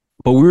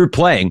 But we were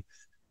playing,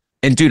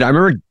 and dude, I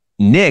remember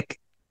Nick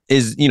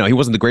is, he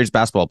wasn't the greatest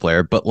basketball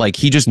player, but like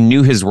he just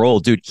knew his role.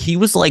 Dude, he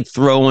was like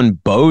throwing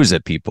bows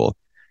at people.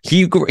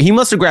 He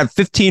must have grabbed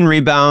 15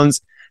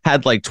 rebounds,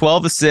 had like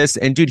 12 assists,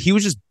 and dude, he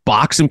was just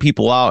boxing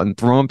people out and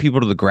throwing people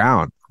to the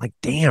ground. Like,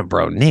 damn,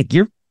 bro, Nick,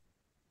 you're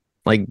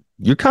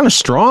kind of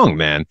strong,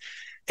 man.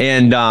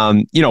 And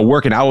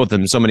working out with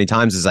him so many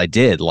times as I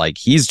did, like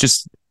he's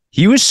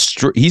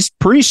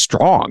pretty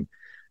strong.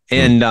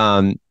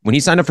 And when he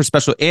signed up for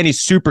special, and he's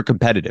super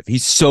competitive.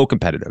 He's so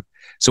competitive.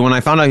 So when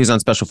I found out he was on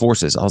special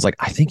forces, I was like,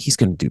 I think he's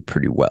going to do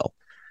pretty well.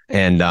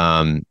 And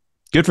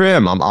good for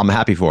him. I'm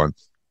happy for him.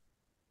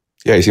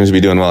 Yeah, he seems to be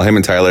doing well. Him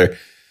and Tyler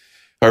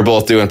are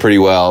both doing pretty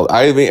well.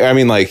 I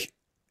mean, like,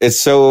 it's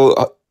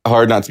so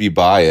hard not to be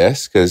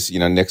biased because,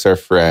 Nick's our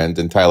friend,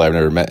 and Tyler, I've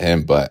never met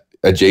him, but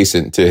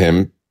adjacent to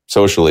him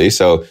socially.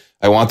 So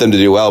I want them to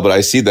do well, but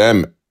I see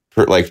them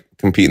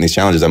compete in these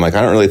challenges. I'm like,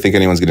 I don't really think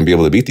anyone's going to be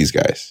able to beat these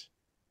guys.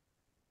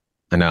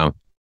 I know.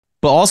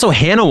 But also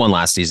Hannah won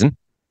last season.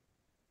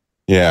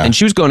 Yeah. And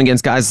she was going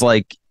against guys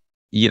like,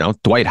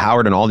 Dwight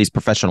Howard and all these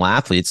professional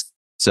athletes.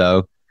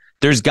 So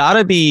there's got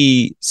to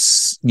be,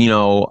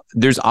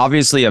 there's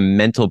obviously a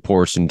mental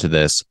portion to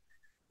this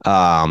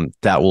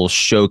that will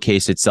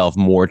showcase itself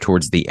more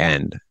towards the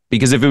end.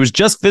 Because if it was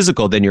just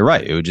physical, then you're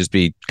right. It would just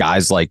be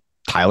guys like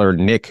Tyler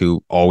and Nick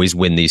who always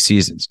win these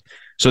seasons.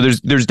 So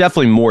there's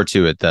definitely more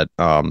to it that,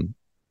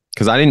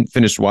 because I didn't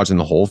finish watching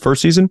the whole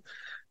first season.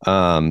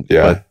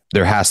 But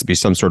there has to be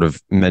some sort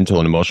of mental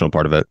and emotional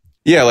part of it.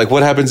 Yeah, like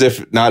what happens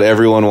if not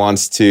everyone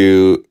wants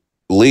to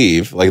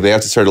leave? Like they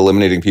have to start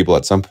eliminating people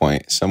at some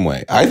point, some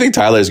way. I think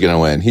Tyler's going to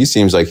win. He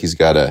seems like he's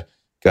got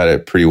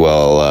it pretty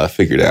well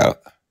figured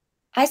out.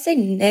 I say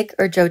Nick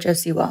or JoJo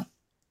Siwa.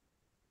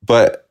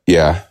 But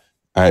yeah,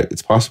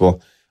 it's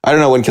possible. I don't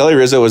know. When Kelly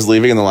Rizzo was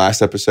leaving in the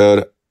last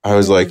episode, I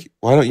was like,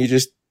 why don't you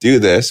just do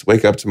this,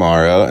 wake up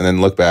tomorrow, and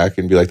then look back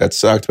and be like, that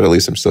sucked, but at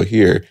least I'm still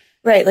here.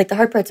 Right. Like the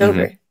hard part's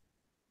over.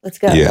 Let's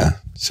go. Yeah.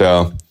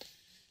 So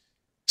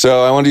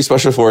I want to do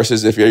Special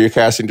Forces. If you're your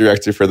casting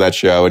director for that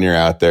show and you're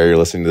out there, you're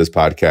listening to this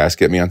podcast,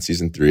 get me on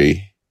season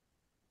 3.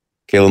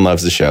 Kaylin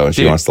loves the show and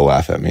she wants to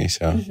laugh at me.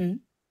 So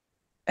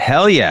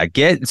hell yeah.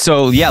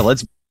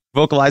 Let's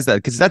vocalize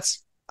that, because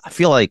I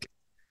feel like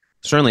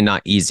certainly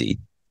not easy,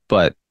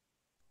 but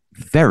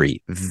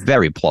very,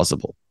 very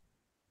plausible.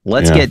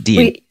 Let's get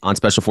Dean on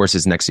Special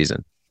Forces next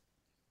season.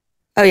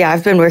 Oh yeah,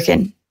 I've been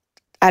working.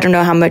 I don't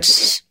know how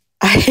much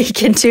I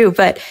can do,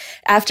 but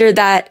after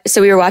that,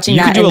 so we were watching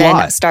that, and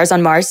then Stars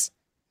on Mars.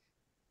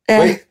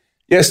 Wait,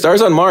 yeah,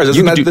 Stars on Mars.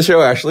 Isn't that the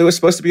show Ashley was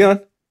supposed to be on?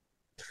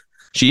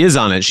 She is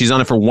on it. She's on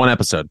it for one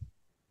episode.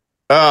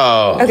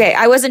 Oh. Okay,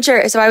 I wasn't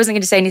sure, so I wasn't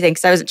going to say anything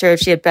because I wasn't sure if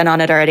she had been on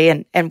it already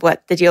and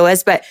what the deal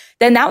was. But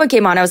then that one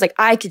came on. I was like,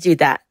 I could do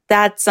that.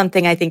 That's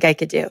something I think I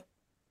could do.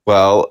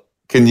 Well,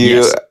 can you?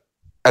 Yes.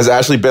 Has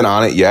Ashley been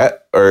on it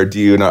yet, or are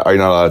you not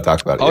allowed to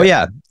talk about it? Oh yet?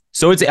 yeah.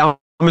 So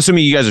I'm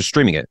assuming you guys are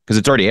streaming it because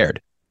it's already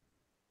aired.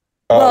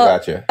 Oh,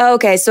 gotcha.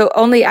 Okay, so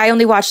I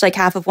only watched like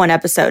half of one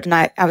episode, and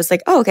I was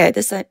like, oh, okay,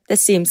 this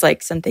seems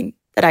like something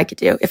that I could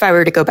do if I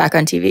were to go back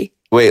on TV.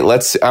 Wait,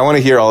 I want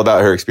to hear all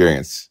about her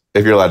experience,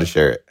 if you're allowed to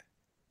share it.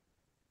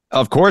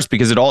 Of course,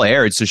 because it all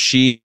aired. So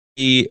she's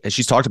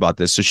talked about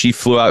this. So she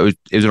flew out.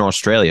 It was in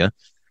Australia.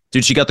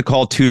 Dude, she got the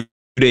call 2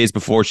 days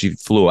before she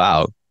flew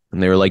out.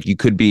 And they were like, you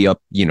could be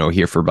up,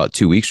 here for about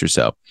 2 weeks or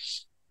so.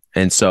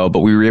 And so, but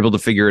we were able to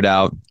figure it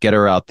out, get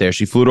her out there.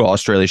 She flew to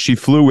Australia. She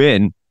flew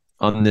in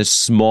on this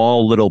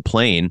small little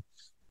plane,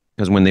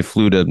 because when they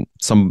flew to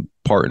some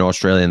part in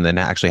Australia and then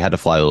actually had to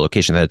fly to the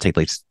location, they had to take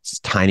like this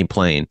tiny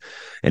plane,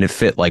 and it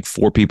fit like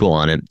 4 people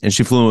on it. And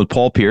she flew in with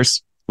Paul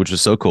Pierce, which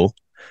was so cool.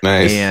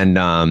 Nice. And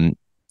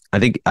I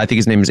think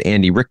his name is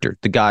Andy Richter,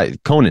 the guy,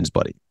 Conan's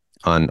buddy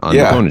on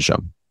the Conan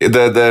show.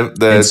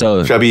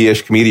 The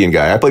chubby-ish comedian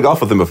guy. I played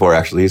golf with him before,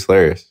 actually. He's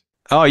hilarious.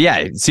 Oh, yeah.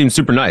 It seems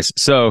super nice.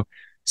 So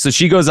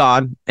she goes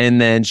on,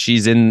 and then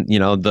she's in,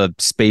 the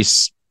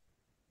space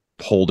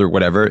holder,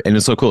 whatever. And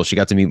it's so cool. She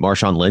got to meet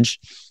Marshawn Lynch,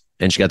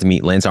 and she got to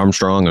meet Lance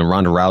Armstrong and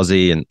Ronda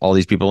Rousey and all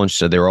these people. And she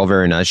said they were all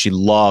very nice. She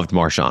loved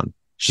Marshawn.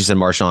 She said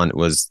Marshawn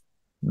was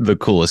the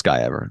coolest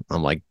guy ever.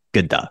 I'm like,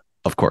 good duh.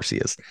 Of course he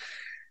is.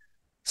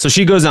 So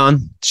she goes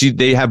on.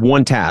 They have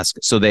one task.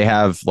 So they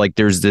have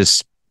there's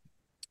this,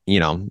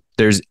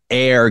 there's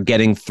air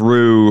getting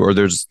through, or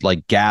there's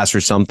like gas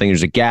or something.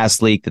 There's a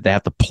gas leak that they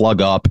have to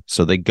plug up.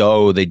 So they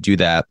do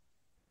that.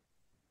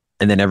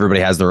 And then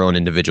everybody has their own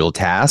individual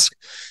task.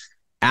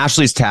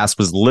 Ashley's task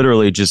was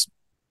literally just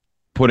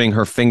putting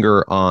her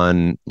finger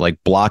on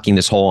blocking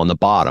this hole on the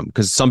bottom,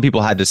 because some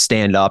people had to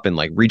stand up and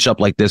reach up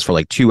like this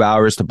for 2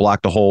 hours to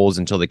block the holes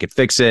until they could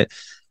fix it.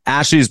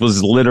 Ashley's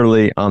was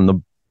literally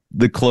on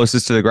the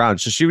closest to the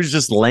ground. So she was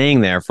just laying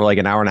there for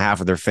an hour and a half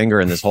with her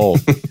finger in this hole,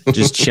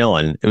 just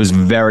chilling. It was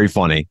very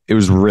funny. It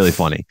was really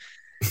funny.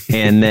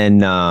 And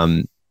then,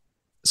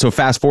 so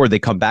fast forward, they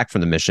come back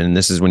from the mission, and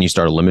this is when you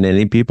start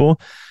eliminating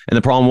people. And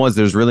the problem was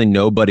there's really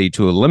nobody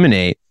to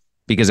eliminate,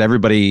 because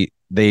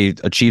they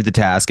achieved the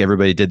task.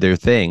 Everybody did their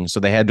thing. So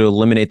they had to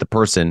eliminate the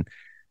person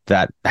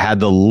that had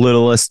the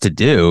littlest to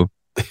do.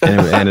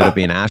 And it ended up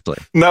being Ashley.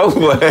 No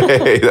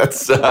way. That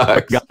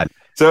sucks. God.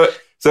 So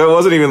it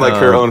wasn't even like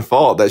her own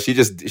fault that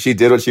she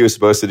did what she was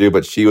supposed to do,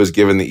 but she was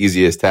given the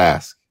easiest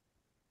task.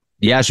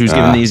 Yeah, she was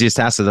given the easiest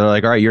task. So they're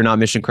like, all right, you're not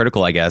mission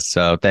critical, I guess.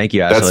 So thank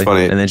you, Ashley. That's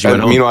funny. And then she went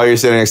home. Meanwhile, you're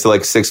sitting next to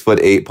like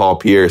 6'8" Paul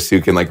Pierce,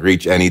 who can like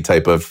reach any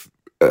type of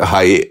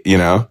height, you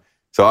know?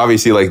 So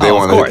obviously like they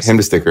wanted him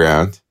to stick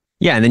around.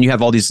 Yeah, and then you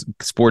have all these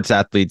sports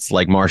athletes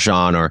like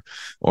Marshawn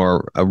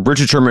or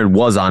Richard Sherman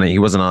was on it. He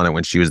wasn't on it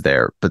when she was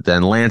there. But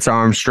then Lance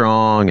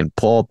Armstrong and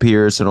Paul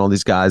Pierce and all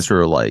these guys who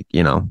are like,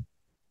 you know,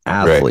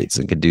 athletes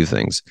and could do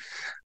things.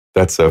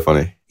 That's so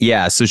funny.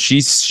 Yeah, so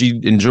she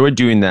enjoyed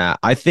doing that.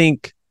 I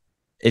think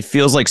it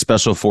feels like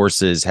Special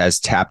Forces has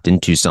tapped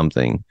into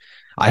something.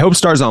 I hope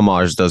Stars on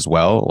Mars does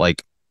well.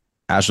 Like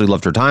Ashley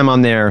loved her time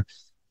on there.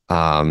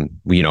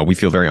 We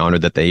feel very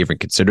honored that they even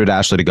considered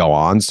Ashley to go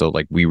on. So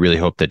like, we really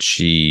hope that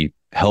she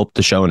helped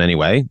the show in any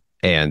way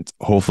and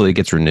hopefully it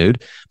gets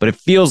renewed. But it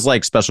feels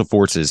like Special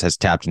Forces has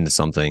tapped into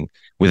something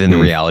within the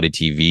reality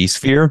TV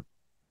sphere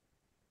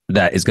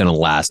that is going to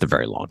last a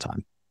very long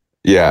time.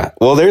 Yeah.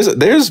 Well,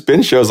 there's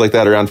been shows like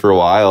that around for a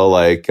while.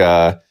 Like,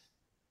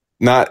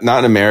 not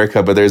in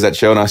America, but there's that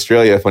show in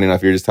Australia. Funny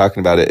enough, you're just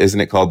talking about it. Isn't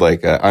it called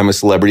like, I'm a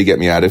Celebrity, Get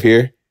Me Out of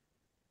Here?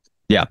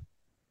 Yeah.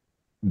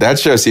 That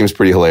show seems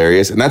pretty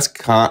hilarious. And that's,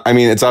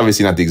 it's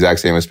obviously not the exact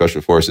same as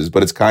Special Forces,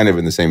 but it's kind of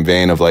in the same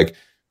vein of like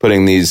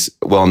putting these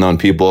well-known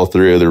people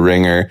through the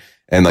ringer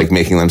and like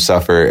making them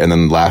suffer and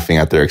then laughing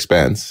at their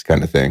expense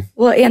kind of thing.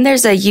 Well, and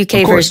there's a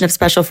UK version of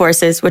Special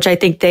Forces, which I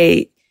think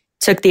they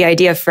took the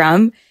idea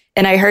from.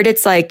 And I heard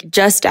it's like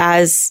just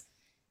as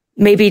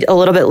maybe a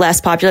little bit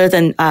less popular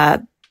than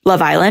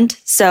Love Island.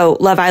 So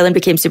Love Island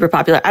became super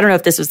popular. I don't know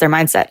if this was their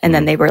mindset. And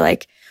then they were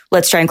like,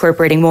 let's try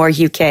incorporating more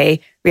UK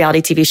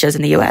reality TV shows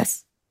in the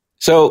US.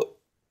 So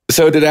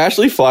did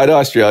Ashley fly to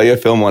Australia,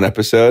 film one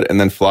episode, and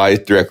then fly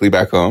directly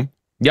back home?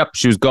 Yep.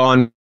 She was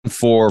gone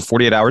for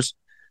 48 hours,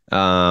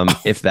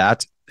 if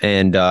that.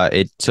 And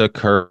it took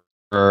her,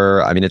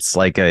 it's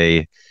like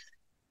a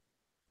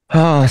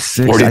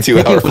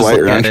 42-hour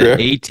flight round trip.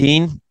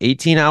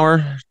 18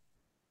 hour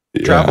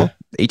travel,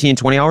 18,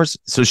 20 hours.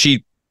 So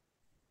she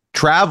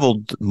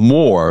traveled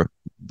more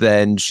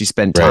than she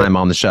spent time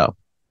on the show.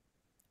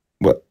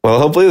 Well,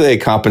 hopefully they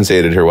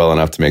compensated her well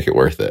enough to make it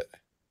worth it.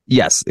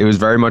 Yes, it was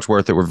very much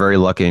worth it. We're very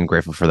lucky and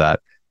grateful for that.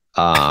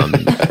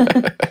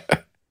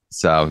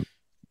 So,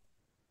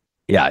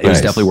 yeah, it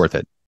was definitely worth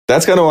it.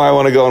 That's kind of why I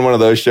want to go on one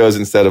of those shows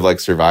instead of like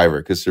Survivor.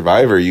 Because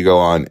Survivor, you go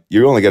on,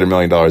 you only get $1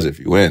 million if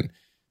you win.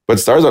 But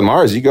Stars on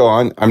Mars, you go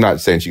on. I'm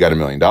not saying she got $1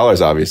 million,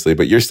 obviously,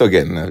 but you're still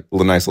getting a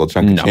nice little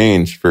chunk of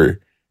change for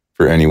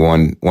any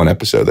one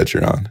episode that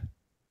you're on.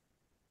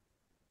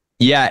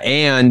 Yeah,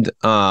 and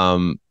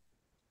I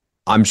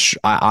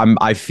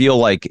feel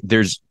like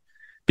there's,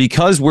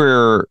 because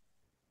we're,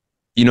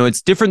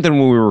 it's different than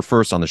when we were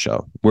first on the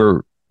show.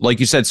 We're, like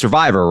you said,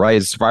 Survivor,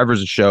 right? Survivor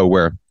is a show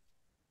where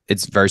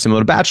it's very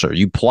similar to Bachelor.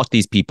 You pluck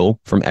these people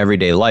from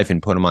everyday life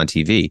and put them on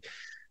TV.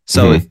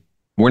 So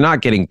we're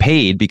not getting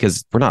paid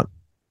because we're not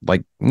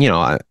like,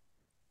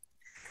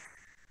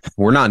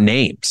 we're not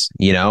names,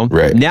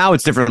 Right. Now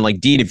it's different.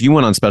 Like Dean, if you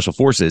went on Special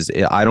Forces,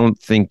 I don't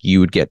think you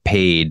would get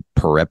paid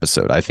per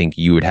episode. I think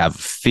you would have a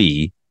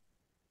fee.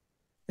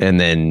 And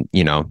then,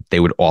 they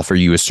would offer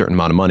you a certain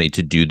amount of money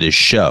to do this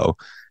show.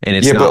 And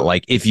it's not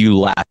like if you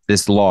last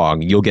this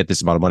long, you'll get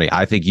this amount of money.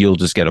 I think you'll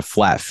just get a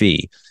flat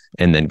fee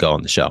and then go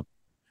on the show.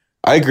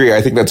 I agree.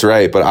 I think that's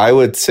right. But I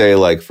would say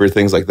like for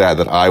things like that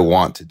I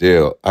want to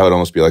do, I would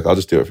almost be like, I'll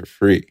just do it for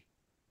free.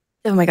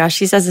 Oh my gosh,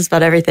 she says this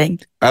about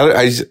everything.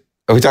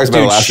 We talked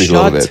about it last week a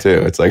little bit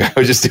too. It's like, I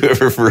would just do it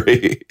for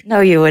free. No,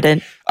 you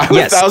wouldn't.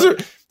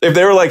 If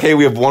they were like, hey,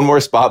 we have one more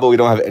spot, but we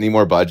don't have any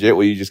more budget,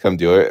 will you just come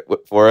do it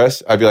for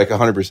us? I'd be like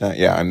 100%.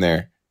 Yeah, I'm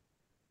there.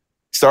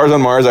 Stars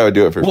on Mars, I would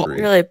do it for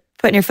free. Really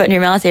putting your foot in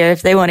your mouth here.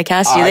 If they want to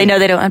cast you, they know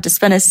they don't have to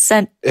spend a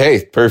cent.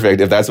 Hey,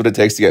 perfect. If that's what it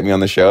takes to get me on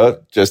the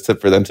show,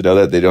 for them to know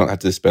that they don't have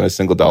to spend a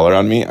single dollar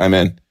on me, I'm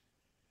in.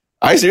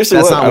 I seriously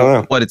That's would. I don't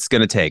know what it's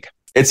going to take.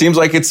 It seems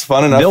like it's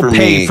fun enough They'll for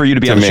pay me for you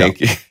to be on the show.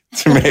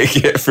 To make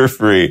it for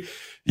free.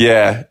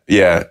 Yeah.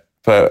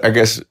 But I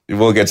guess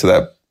we'll get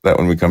to that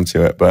when we come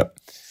to it. But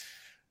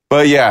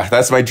yeah,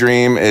 that's my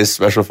dream is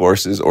Special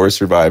Forces or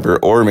Survivor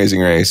or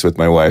Amazing Race with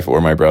my wife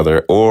or my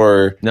brother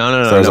or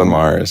Stars on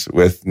Mars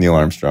with Neil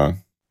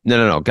Armstrong.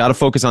 No. Got to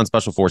focus on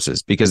Special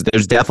Forces because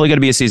there's definitely going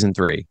to be a season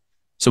 3.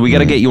 So we got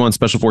to get you on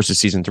Special Forces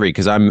season 3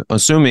 because I'm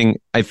assuming,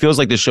 it feels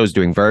like this show's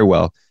doing very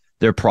well.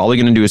 They're probably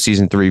going to do a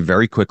season 3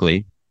 very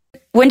quickly.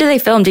 When do they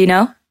film? Do you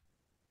know?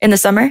 In the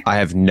summer? I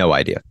have no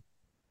idea.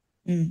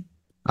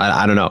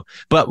 I don't know.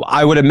 But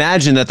I would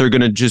imagine that they're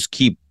going to just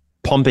keep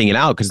pumping it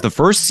out because the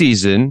first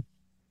season,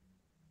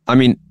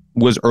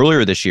 was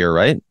earlier this year,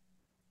 right?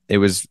 It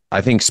was,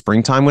 I think,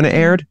 springtime when it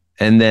aired.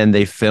 And then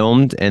they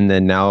filmed and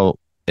then now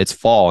it's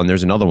fall and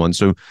there's another one.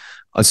 So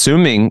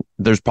assuming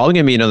there's probably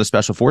going to be another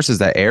Special Forces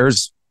that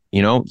airs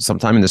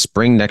sometime in the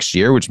spring next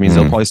year, which means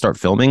they'll probably start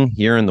filming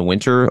here in the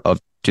winter of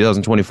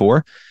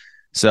 2024.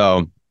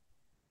 So,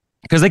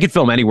 because they could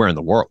film anywhere in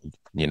the world,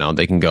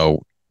 they can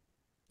go,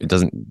 it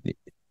doesn't,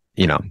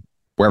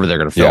 wherever they're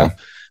going to film. Yeah.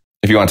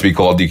 If you want it to be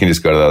cold, you can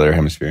just go to the other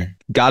hemisphere.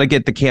 Got to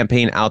get the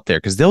campaign out there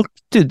because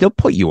they'll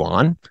put you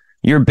on.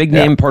 You're a big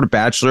name, part of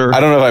Bachelor. I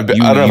don't know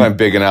if I'm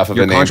big enough of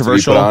a name to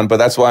be put on, but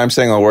that's why I'm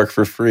saying I'll work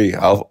for free.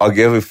 I'll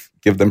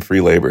give them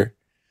free labor.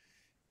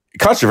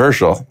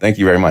 Controversial. Thank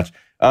you very much.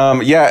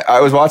 Yeah,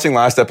 I was watching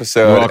last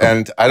episode,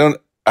 and I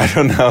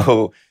don't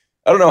know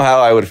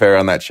how I would fare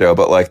on that show,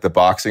 but like the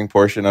boxing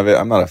portion of it,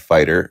 I'm not a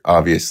fighter.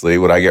 Obviously,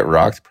 would I get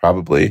rocked?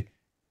 Probably,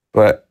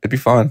 but it'd be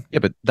fun. Yeah,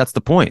 but that's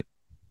the point.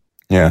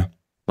 Yeah,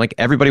 like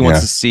everybody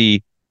wants to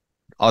see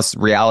us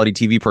reality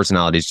TV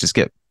personalities just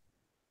get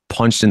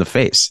punched in the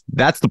face.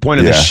 That's the point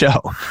of this show.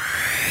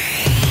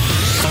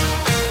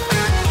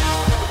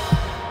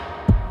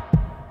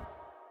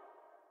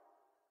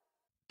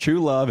 True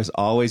love is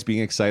always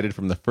being excited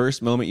from the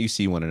first moment you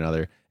see one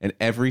another and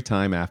every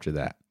time after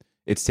that.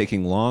 It's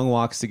taking long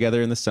walks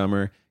together in the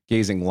summer,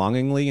 gazing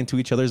longingly into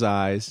each other's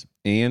eyes,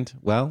 and,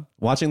 well,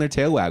 watching their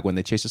tail wag when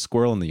they chase a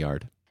squirrel in the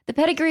yard. The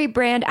Pedigree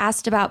brand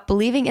asked about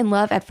believing in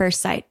love at first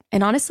sight.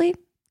 And honestly,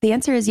 the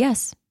answer is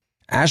yes.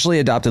 Ashley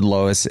adopted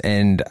Lois,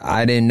 and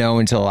I didn't know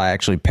until I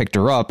actually picked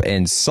her up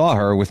and saw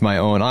her with my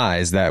own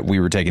eyes that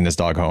we were taking this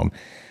dog home.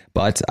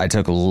 But I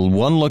took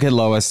one look at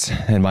Lois,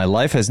 and my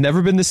life has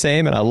never been the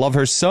same, and I love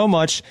her so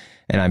much,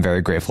 and I'm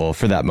very grateful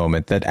for that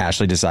moment that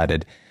Ashley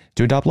decided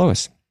to adopt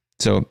Lois.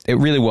 So it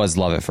really was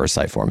love at first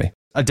sight for me.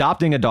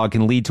 Adopting a dog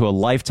can lead to a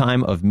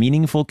lifetime of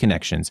meaningful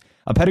connections.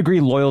 A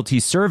Pedigree loyalty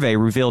survey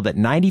revealed that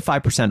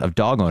 95% of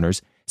dog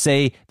owners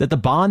say that the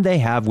bond they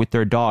have with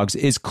their dogs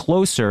is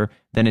closer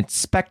than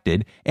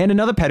expected. And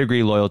another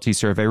Pedigree loyalty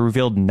survey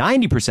revealed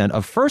 90%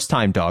 of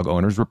first-time dog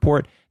owners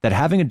report that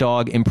having a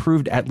dog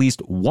improved at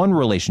least one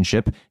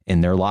relationship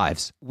in their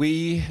lives.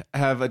 We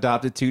have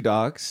adopted 2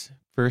 dogs.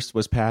 First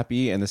was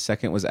Pappy, and the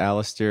second was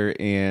Alistair.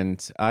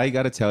 And I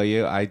got to tell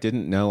you, I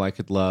didn't know I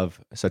could love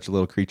such a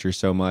little creature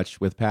so much.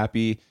 With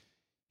Pappy,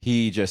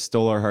 he just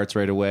stole our hearts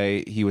right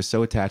away. He was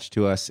so attached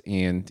to us.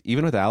 And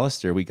even with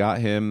Alistair, we got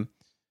him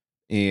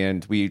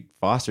and we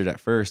fostered at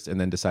first and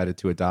then decided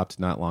to adopt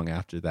not long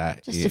after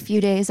that. Just a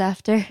few days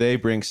after. They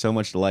bring so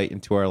much light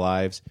into our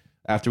lives.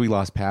 After we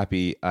lost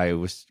Pappy,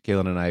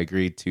 Kaylin and I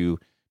agreed to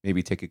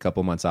maybe take a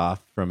couple months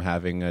off from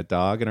having a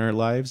dog in our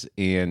lives.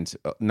 And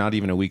not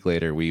even a week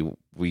later,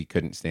 we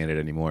couldn't stand it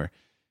anymore.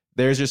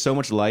 There's just so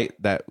much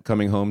light that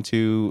coming home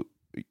to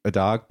a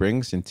dog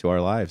brings into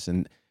our lives.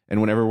 And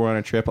whenever we're on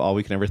a trip, all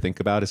we can ever think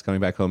about is coming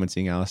back home and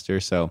seeing Alistair.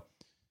 So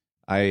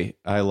I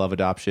love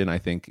adoption. I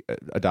think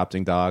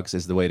adopting dogs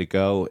is the way to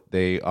go.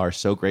 They are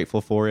so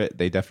grateful for it.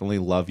 They definitely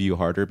love you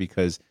harder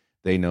because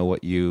they know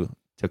what you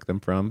took them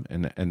from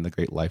and the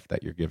great life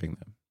that you're giving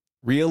them.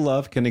 Real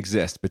love can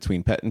exist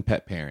between pet and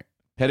pet parent.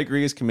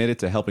 Pedigree is committed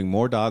to helping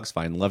more dogs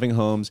find loving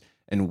homes,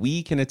 and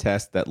we can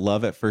attest that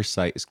love at first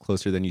sight is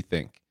closer than you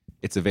think.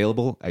 It's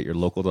available at your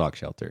local dog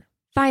shelter.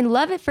 Find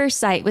love at first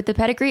sight with the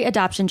Pedigree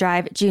Adoption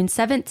Drive June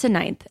 7th to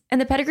 9th, and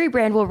the Pedigree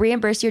brand will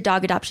reimburse your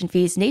dog adoption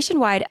fees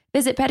nationwide.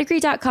 Visit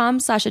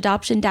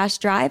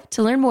pedigree.com/adoption-drive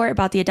to learn more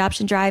about the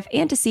adoption drive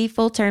and to see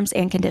full terms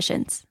and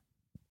conditions.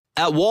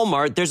 At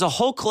Walmart, there's a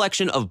whole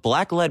collection of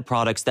Black-led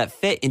products that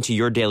fit into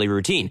your daily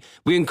routine.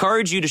 We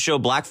encourage you to show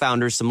Black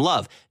founders some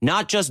love,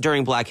 not just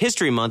during Black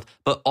History Month,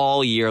 but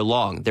all year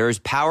long. There is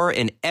power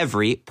in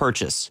every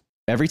purchase.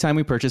 Every time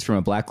we purchase from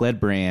a Black-led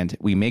brand,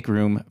 we make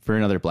room for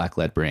another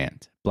Black-led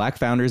brand. Black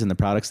founders and the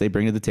products they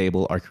bring to the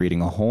table are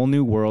creating a whole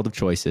new world of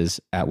choices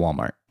at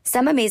Walmart.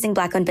 Some amazing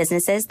Black-owned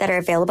businesses that are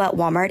available at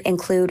Walmart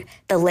include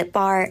The Lip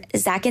Bar,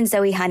 Zach and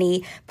Zoe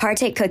Honey,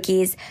 Partake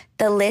Cookies.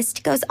 The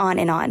list goes on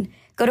and on.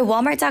 Go to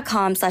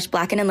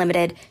walmart.com/Black and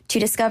Unlimited to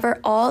discover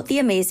all the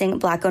amazing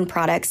Black-owned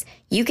products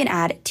you can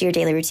add to your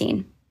daily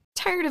routine.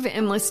 Tired of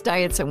endless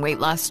diets and weight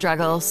loss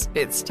struggles?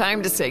 It's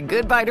time to say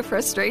goodbye to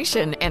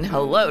frustration and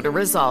hello to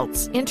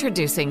results.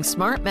 Introducing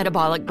Smart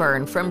Metabolic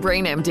Burn from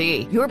Brain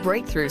MD, your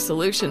breakthrough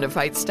solution to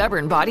fight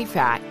stubborn body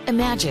fat.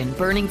 Imagine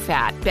burning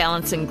fat,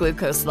 balancing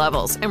glucose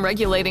levels, and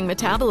regulating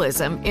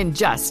metabolism in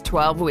just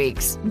 12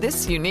 weeks.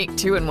 This unique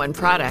 2-in-1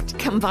 product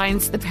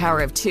combines the power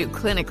of 2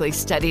 clinically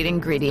studied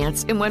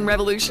ingredients in one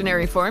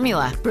revolutionary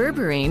formula.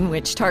 Berberine,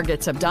 which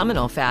targets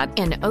abdominal fat,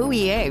 and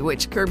OEA,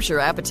 which curbs your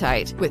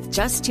appetite. With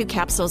just 2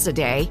 capsules a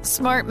day,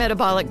 Smart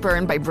Metabolic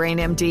Burn by Brain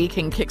MD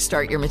can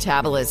kickstart your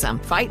metabolism,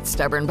 fight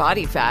stubborn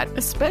body fat,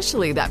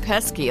 especially that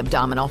pesky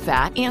abdominal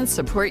fat, and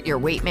support your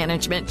weight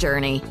management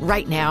journey.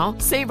 Right now,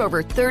 save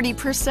over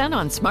 30%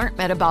 on Smart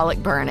Metabolic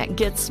Burn at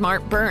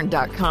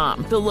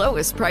GetSmartBurn.com. The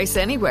lowest price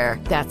anywhere.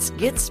 That's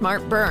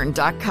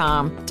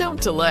GetSmartBurn.com.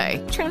 Don't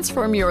delay.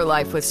 Transform your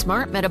life with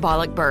Smart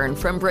Metabolic Burn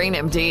from Brain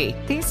MD.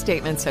 These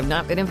statements have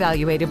not been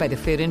evaluated by the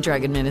Food and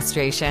Drug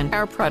Administration.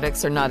 Our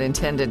products are not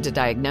intended to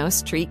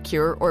diagnose, treat,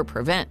 cure, or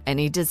prevent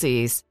any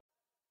disease.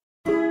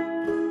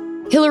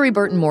 Hillary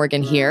Burton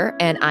Morgan here,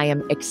 and I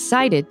am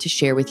excited to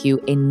share with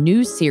you a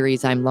new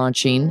series I'm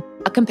launching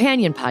a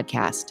companion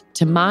podcast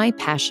to my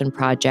passion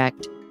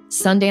project,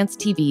 Sundance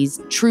TV's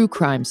true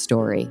crime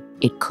story,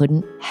 It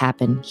Couldn't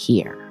Happen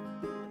Here.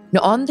 Now,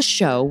 on the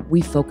show,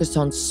 we focus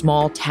on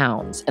small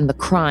towns and the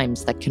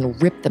crimes that can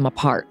rip them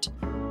apart.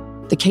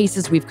 The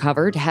cases we've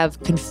covered have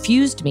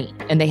confused me,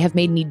 and they have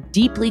made me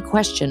deeply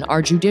question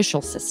our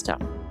judicial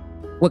system.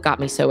 What got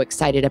me so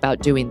excited about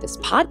doing this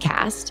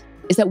podcast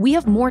is that we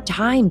have more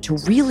time to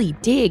really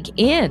dig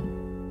in.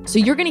 So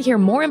you're going to hear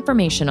more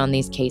information on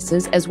these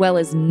cases, as well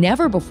as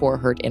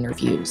never-before-heard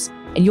interviews,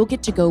 and you'll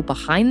get to go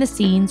behind the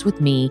scenes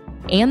with me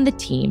and the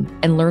team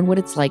and learn what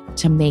it's like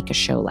to make a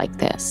show like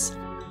this.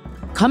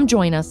 Come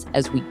join us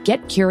as we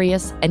get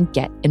curious and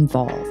get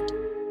involved.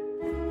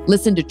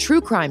 Listen to True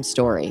Crime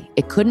Story,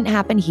 It Couldn't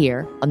Happen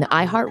Here on the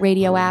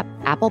iHeartRadio app,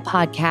 Apple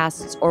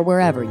Podcasts, or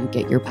wherever you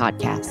get your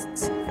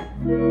podcasts.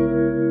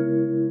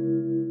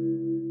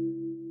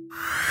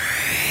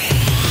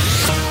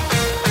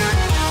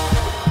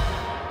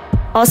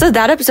 Also,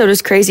 that episode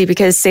was crazy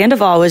because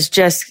Sandoval was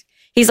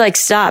he's like,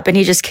 stop, and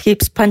he just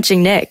keeps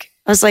punching Nick.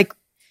 I was like,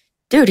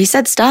 dude, he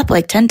said stop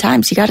like 10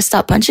 times. You got to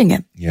stop punching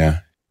him.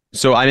 Yeah.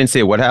 So I didn't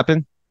say what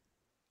happened?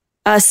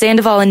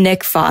 Sandoval and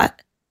Nick fought.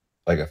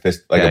 Like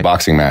a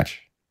boxing match.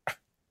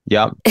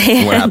 Yep.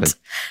 And, what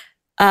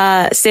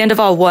happened?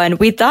 Sandoval won.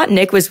 We thought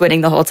Nick was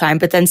winning the whole time,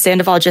 but then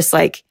Sandoval just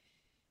I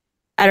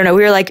don't know.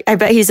 We were like, I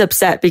bet he's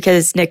upset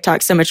because Nick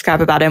talked so much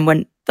crap about him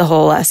when the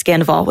whole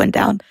Scandoval went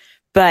down.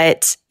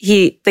 But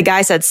the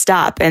guy said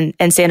stop, and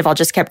Sandoval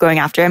just kept going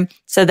after him.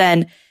 So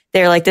then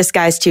they're like, this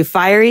guy's too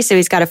fiery, so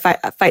he's got to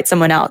fight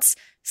someone else.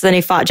 So then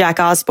he fought Jack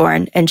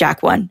Osborne, and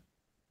Jack won.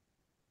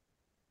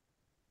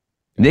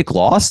 Nick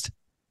lost?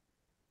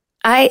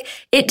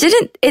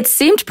 It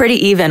seemed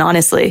pretty even,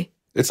 honestly.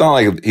 It's not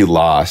like he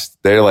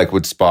lost. They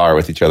would spar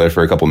with each other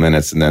for a couple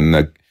minutes, and then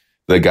the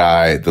lead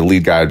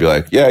guy would be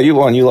like, yeah, you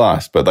won, you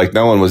lost. But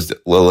no one was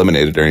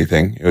eliminated or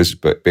anything. It was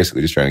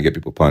basically just trying to get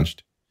people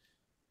punched.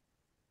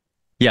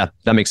 Yeah,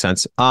 that makes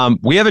sense.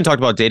 We haven't talked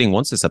about dating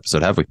once this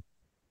episode, have we?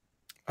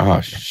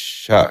 Oh,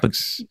 shucks.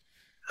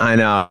 But I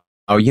know.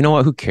 Oh, you know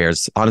what? Who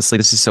cares? Honestly,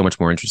 this is so much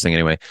more interesting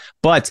anyway.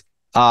 But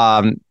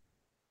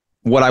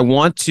what I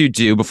want to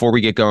do before we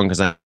get going, because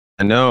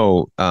I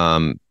know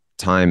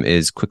time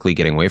is quickly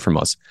getting away from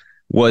us,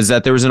 was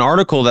that there was an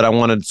article that I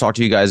wanted to talk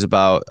to you guys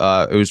about.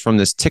 It was from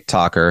this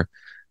TikToker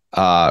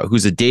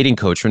who's a dating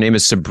coach. Her name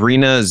is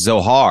Sabrina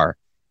Zohar.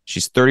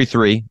 She's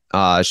 33.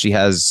 She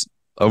has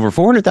over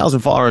 400,000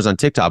 followers on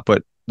TikTok.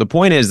 But the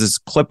point is, this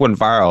clip went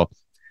viral.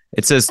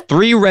 It says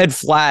 3 red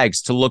flags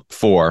to look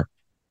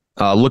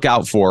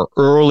out for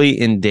early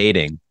in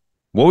dating.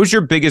 What was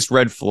your biggest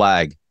red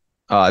flag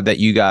that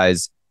you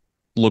guys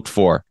looked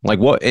for? Like,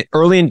 what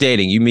early in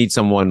dating, you meet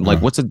someone, like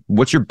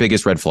what's your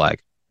biggest red flag?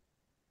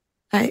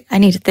 I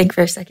need to think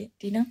for a second.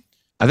 Do you know?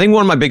 I think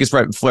one of my biggest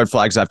red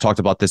flags, I've talked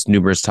about this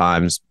numerous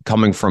times,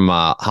 coming from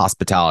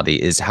hospitality,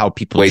 is how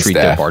people treat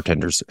their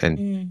bartenders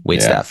and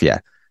wait staff. Yeah.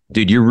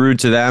 Dude, you're rude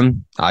to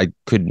them.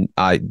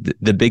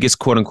 The biggest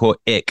quote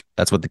unquote ick.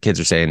 That's what the kids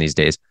are saying these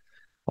days.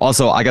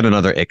 Also, I got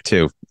another ick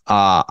too.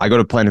 I go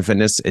to Planet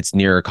Fitness. It's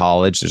near a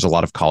college. There's a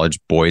lot of college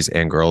boys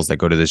and girls that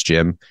go to this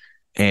gym.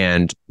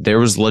 And there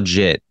was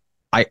legit,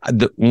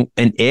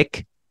 an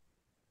ick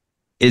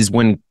is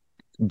when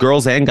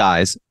girls and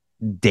guys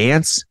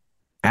dance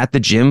at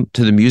the gym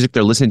to the music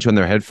they're listening to on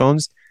their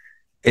headphones.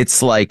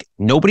 It's like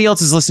nobody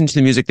else is listening to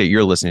the music that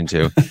you're listening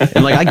to.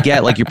 And I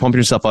get you're pumping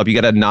yourself up. You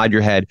got to nod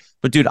your head.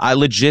 But dude,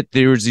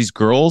 there was these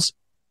girls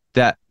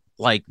that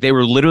they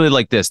were literally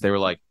like this. They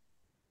were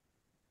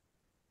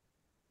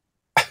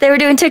they were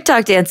doing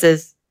TikTok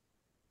dances.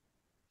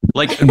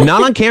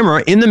 Not on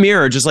camera, in the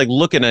mirror, just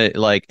looking at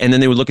and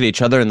then they would look at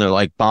each other and they're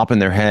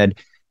bopping their head.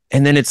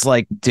 And then it's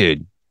like,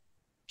 dude,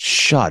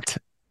 shut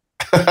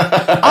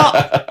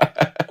up.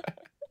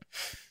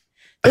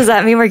 Does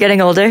that mean we're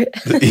getting older?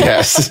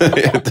 Yes,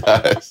 it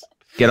does.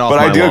 Get off. But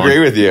my I do lawn. agree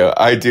with you.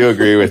 I do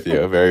agree with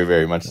you very,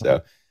 very much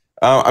so.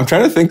 I'm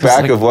trying to think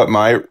back of what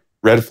my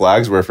red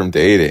flags were from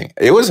dating.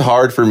 It was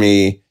hard for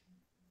me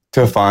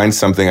to find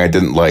something I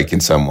didn't like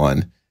in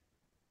someone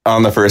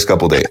on the first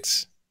couple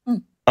dates.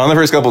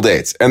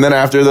 And then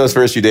after those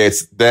first few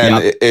dates,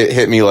 then it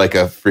hit me like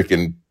a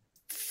freaking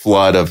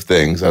flood of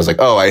things. I was like,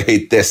 oh, I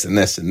hate this and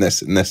this and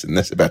this and this and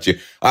this about you.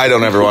 I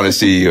don't ever want to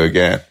see you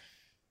again.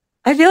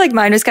 I feel like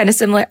mine was kind of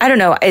similar. I don't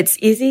know. It's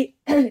easy,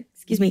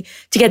 excuse me,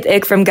 to get the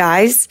ick from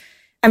guys.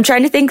 I'm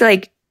trying to think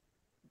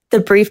the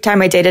brief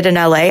time I dated in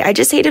LA, I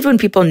just hated when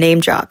people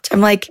name dropped.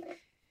 I'm like,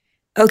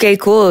 okay,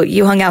 cool.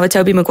 You hung out with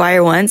Tobey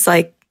Maguire once.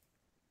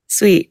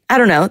 Sweet. I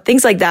don't know.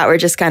 Things like that were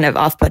just kind of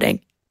off-putting.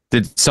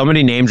 Did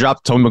somebody name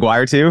drop Tobey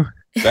Maguire too?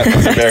 That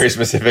was a very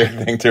specific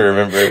thing to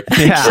remember.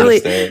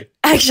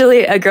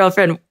 Actually, a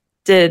girlfriend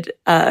did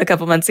a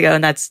couple months ago,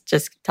 and that's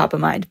just top of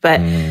mind.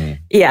 But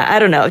yeah, I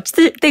don't know.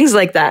 Things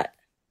like that.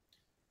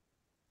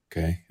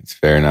 Okay, it's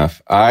fair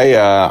enough.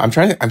 I'm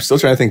still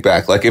trying to think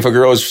back. If a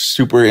girl is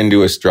super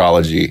into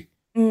astrology,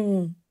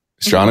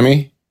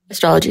 astrology.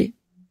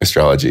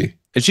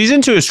 If she's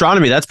into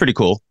astronomy, that's pretty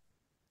cool.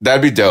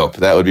 That'd be dope.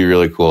 That would be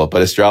really cool.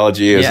 But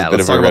astrology is a bit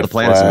of a red the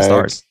planets and the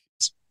stars.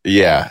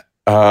 Yeah.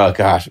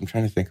 Gosh, I'm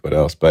trying to think what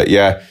else. But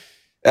yeah,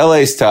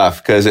 LA's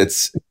tough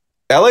because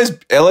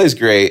LA's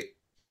great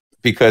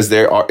because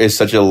is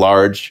such a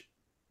large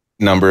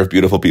number of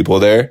beautiful people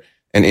there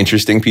and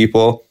interesting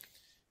people.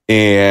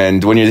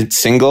 And when you're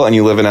single and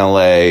you live in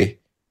LA,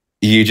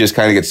 you just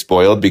kind of get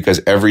spoiled because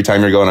every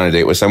time you're going on a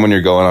date with someone,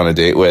 you're going on a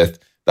date with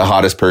the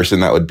hottest person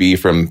that would be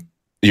from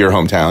your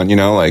hometown. You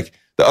know, like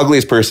the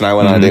ugliest person I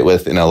went on a date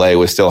with in LA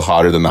was still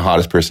hotter than the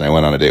hottest person I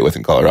went on a date with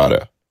in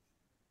Colorado.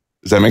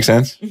 Does that make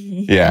sense?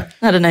 Mm-hmm. Yeah.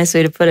 Not a nice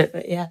way to put it,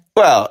 but yeah.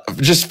 Well,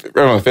 just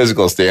from a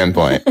physical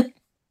standpoint.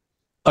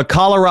 A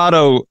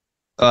Colorado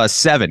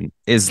 7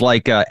 is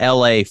like a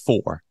LA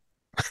 4.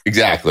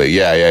 Exactly.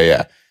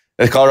 Yeah.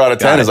 The Colorado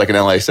 10 is like an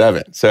LA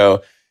 7.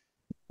 So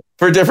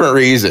for different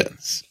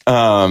reasons.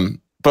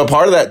 But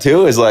part of that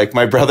too is like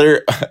my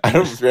brother, I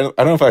don't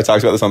know if I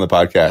talked about this on the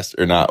podcast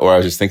or not, or I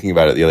was just thinking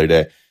about it the other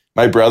day.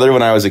 My brother,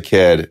 when I was a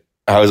kid,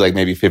 I was like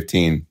maybe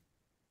 15.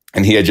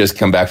 And he had just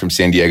come back from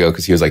San Diego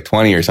because he was like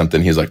 20 or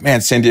something. He was like,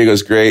 man, San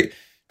Diego's great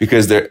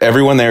because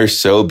everyone there is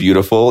so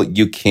beautiful.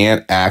 You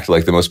can't act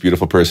like the most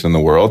beautiful person in the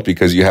world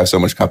because you have so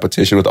much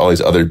competition with all these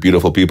other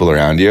beautiful people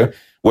around you.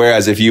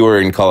 Whereas if you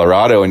were in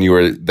Colorado and you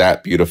were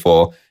that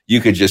beautiful,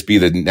 you could just be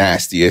the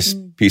nastiest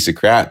piece of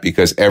crap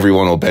because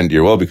everyone will bend to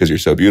your will because you're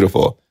so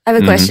beautiful. I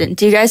have a question.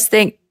 Do you guys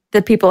think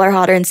the people are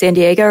hotter in San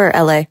Diego or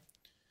LA?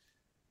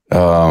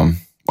 Well,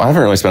 I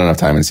haven't really spent enough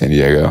time in San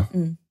Diego.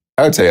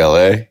 I would say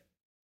LA.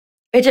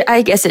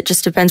 I guess it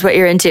just depends what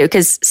you're into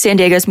because San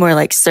Diego's more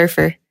like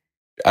surfer.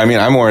 I mean,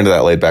 I'm more into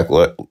that laid back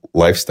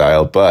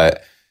lifestyle,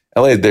 but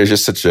LA, there's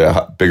just such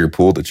a bigger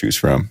pool to choose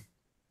from.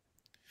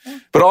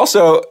 But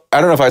also,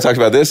 I don't know if I talked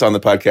about this on the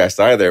podcast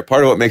either.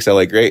 Part of what makes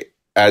LA great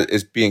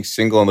is being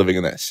single and living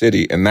in that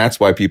city. And that's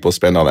why people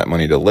spend all that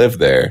money to live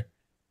there.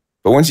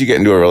 But once you get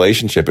into a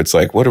relationship, it's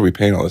like, what are we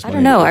paying all this money? I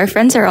don't know. Our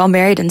friends are all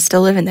married and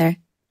still living there.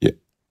 Yeah.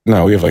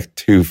 No, we have like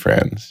 2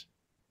 friends.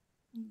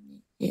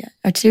 Yeah,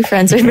 our 2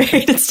 friends are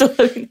married and still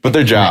living. But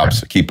their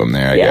jobs keep them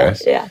there, I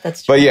guess. Yeah,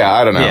 that's true. But yeah,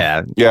 I don't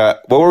know. Yeah.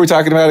 What were we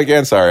talking about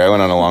again? Sorry, I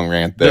went on a long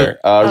rant there.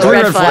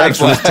 Red flags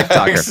from this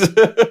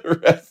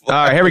TikToker. All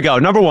right, here we go.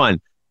 Number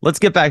 1. Let's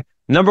get back.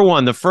 Number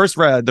 1, the first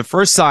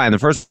sign, the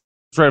first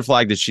red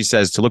flag that she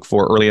says to look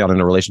for early on in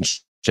a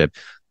relationship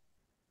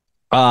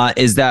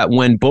is that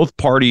when both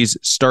parties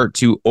start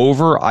to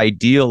over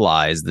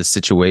idealize the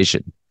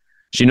situation.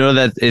 She knows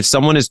that if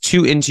someone is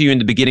too into you in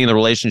the beginning of the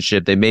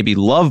relationship, they may be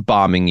love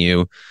bombing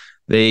you.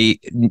 They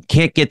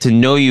can't get to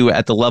know you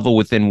at the level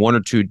within 1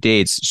 or 2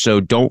 dates. So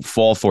don't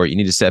fall for it. You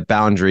need to set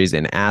boundaries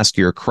and ask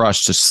your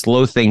crush to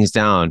slow things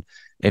down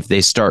if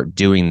they start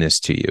doing this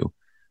to you.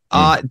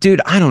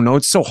 Dude, I don't know.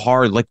 It's so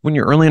hard. Like when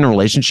you're early in a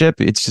relationship,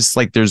 it's just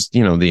like there's,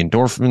 the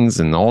endorphins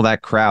and all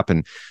that crap.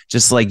 And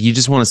just like you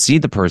just want to see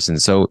the person.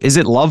 So is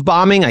it love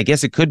bombing? I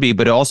guess it could be,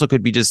 but it also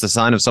could be just a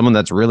sign of someone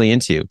that's really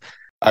into you.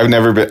 I've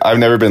never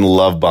been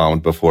love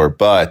bombed before,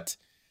 but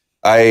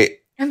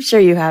I'm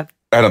sure you have.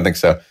 I don't think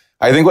so.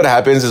 I think what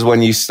happens is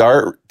when you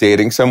start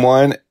dating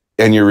someone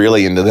and you're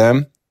really into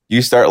them,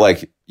 you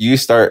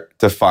start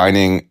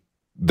defining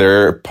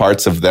their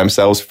parts of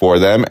themselves for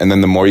them. And then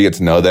the more you get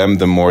to know them,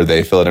 the more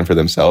they fill it in for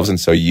themselves. And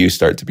so you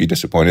start to be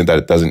disappointed that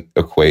it doesn't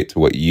equate to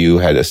what you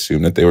had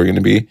assumed that they were going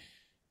to be.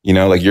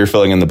 Like you're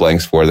filling in the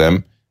blanks for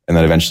them. And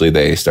then eventually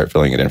they start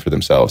filling it in for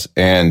themselves.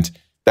 And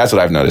that's what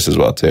I've noticed as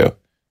well, too.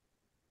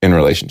 In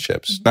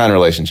relationships, not in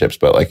relationships,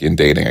 but like in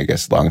dating, I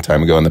guess, a long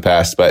time ago in the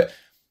past. But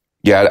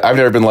yeah, I've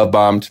never been love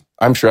bombed.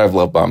 I'm sure I've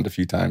love bombed a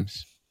few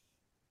times.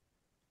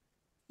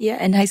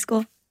 Yeah, in high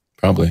school.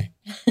 Probably.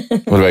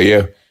 What about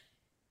you?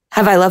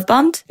 Have I love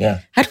bombed?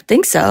 Yeah. I don't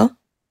think so.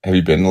 Have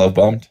you been love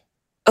bombed?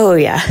 Oh,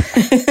 yeah.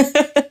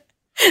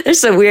 There's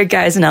some weird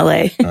guys in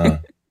LA.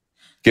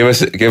 Give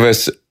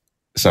us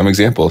some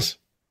examples.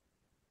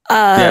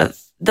 The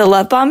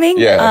love bombing?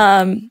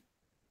 Yeah.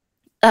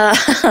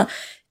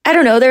 I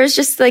don't know. There's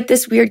just like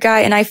this weird guy.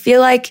 And I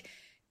feel like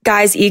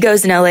guys'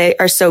 egos in LA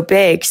are so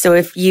big. So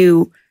if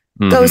you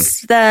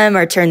ghost them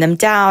or turn them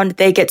down,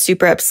 they get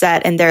super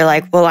upset and they're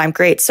like, well, I'm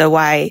great. So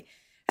why?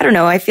 I don't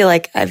know. I feel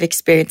like I've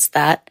experienced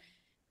that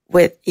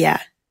I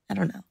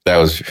don't know. That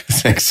was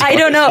sexy. I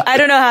don't know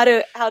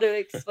how to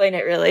explain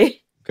it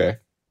really. Okay.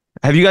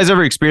 Have you guys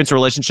ever experienced a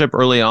relationship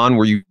early on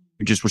where you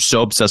just were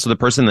so obsessed with the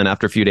person, then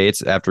after a few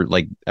dates, after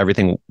like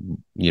everything,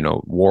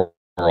 wore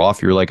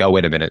off, you're like, oh,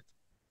 wait a minute.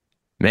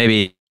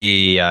 Maybe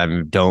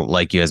I don't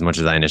like you as much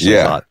as I initially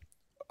thought.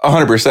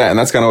 100%. And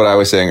that's kind of what I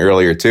was saying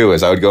earlier too,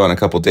 is I would go on a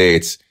couple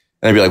dates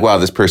and I'd be like, wow,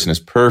 this person is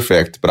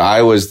perfect. But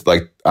I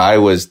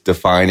was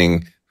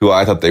defining who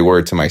I thought they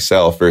were to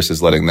myself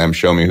versus letting them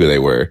show me who they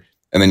were.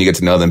 And then you get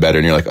to know them better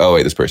and you're like, oh,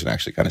 wait, this person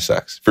actually kind of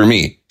sucks. For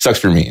me, sucks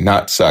for me,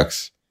 not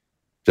sucks.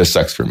 Just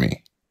sucks for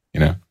me,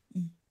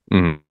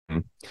 Mm-hmm.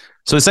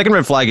 So the second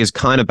red flag is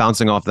kind of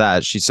bouncing off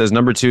that. She says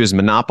number 2 is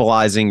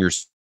monopolizing your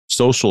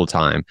social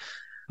time.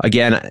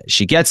 Again,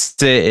 she gets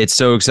it. It's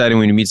so exciting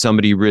when you meet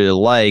somebody you really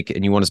like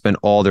and you want to spend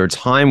all their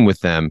time with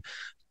them.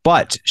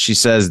 But she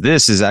says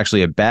this is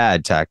actually a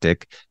bad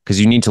tactic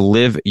because you need to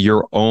live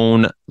your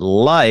own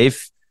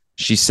life.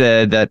 She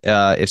said that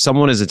if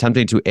someone is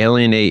attempting to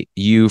alienate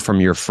you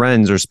from your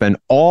friends or spend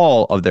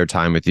all of their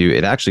time with you,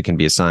 it actually can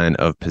be a sign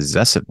of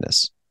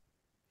possessiveness.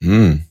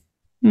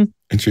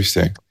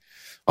 Interesting.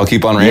 I'll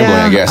keep on rambling,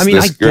 I guess.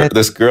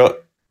 This girl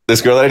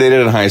that I dated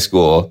in high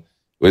school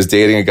was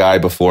dating a guy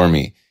before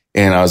me.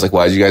 And I was like,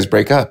 why did you guys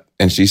break up?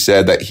 And she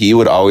said that he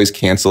would always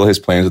cancel his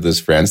plans with his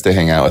friends to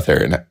hang out with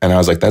her. And I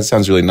was like, that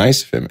sounds really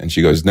nice of him. And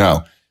she goes,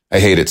 no, I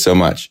hate it so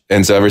much.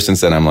 And so ever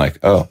since then, I'm like,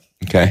 oh,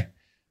 okay.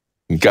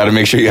 You got to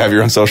make sure you have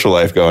your own social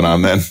life going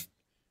on then.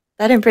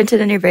 That imprinted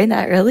in your brain,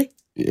 that really?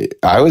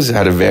 I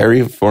had a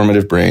very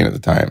formative brain at the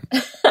time.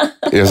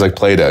 It was like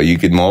Play-Doh. You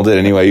could mold it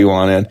any way you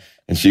wanted,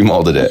 and she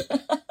molded it.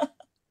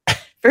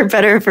 For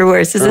better or for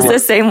worse. Is this the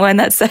same one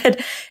that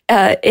said,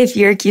 if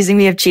you're accusing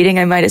me of cheating,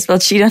 I might as well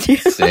cheat on you?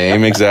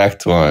 Same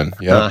exact one.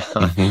 Yeah.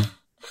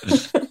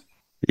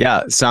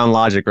 Yeah, sound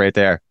logic right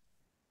there.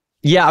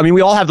 Yeah, I mean,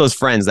 we all have those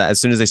friends that as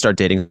soon as they start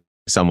dating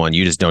someone,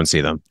 you just don't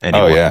see them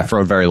anymore for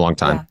a very long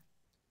time.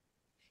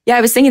 Yeah,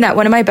 I was thinking that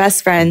one of my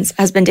best friends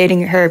has been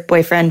dating her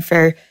boyfriend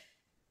for,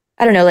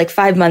 I don't know, like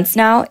 5 months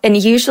now. And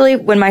usually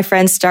when my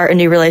friends start a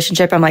new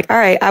relationship, I'm like, all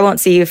right, I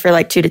won't see you for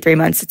like 2 to 3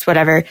 months. It's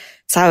whatever.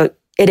 It's how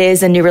it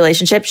is a new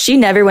relationship. She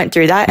never went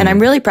through that. And I'm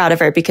really proud of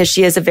her because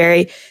she is a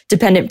very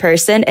dependent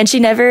person. And she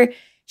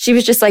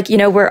was just like, you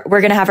know, we're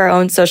going to have our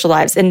own social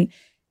lives. And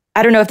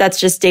I don't know if that's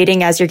just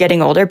dating as you're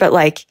getting older, but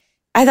like,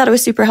 I thought it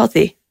was super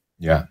healthy.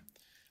 Yeah.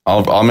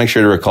 I'll make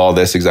sure to recall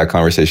this exact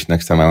conversation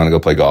next time I want to go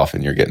play golf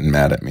and you're getting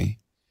mad at me.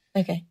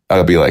 Okay.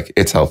 I'll be like,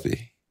 it's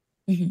healthy.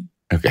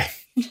 Mm-hmm. Okay.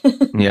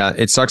 Yeah,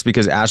 it sucks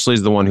because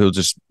Ashley's the one who'll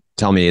just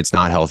tell me it's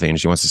not healthy and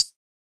she wants to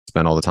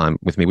spend all the time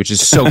with me, which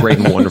is so great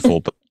and wonderful,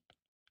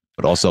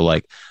 but also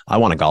like, I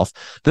want to golf.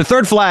 The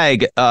third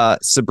flag,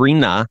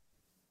 Sabrina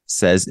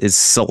says, is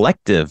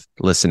selective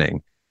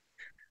listening.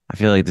 I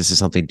feel like this is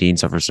something Dean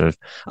suffers with.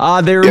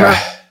 There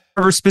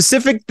are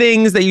specific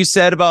things that you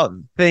said about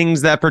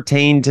things that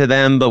pertain to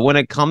them, but when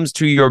it comes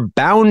to your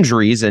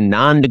boundaries and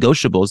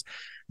non-negotiables,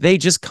 they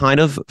just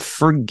kind of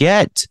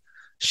forget.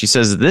 She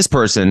says this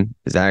person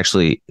is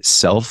actually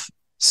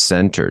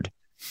self-centered.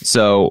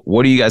 So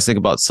what do you guys think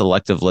about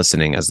selective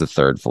listening as the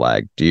third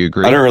flag? Do you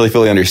agree? I don't really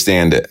fully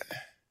understand it.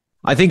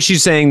 I think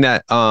she's saying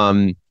that,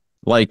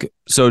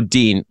 so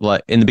Dean,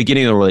 like in the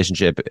beginning of the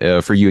relationship,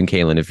 for you and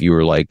Kaylin, if you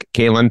were like,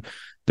 Kaylin,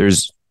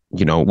 there's,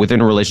 you know,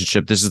 within a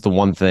relationship, this is the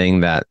one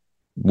thing that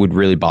would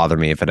really bother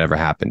me if it ever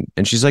happened.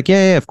 And she's like,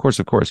 yeah, of course.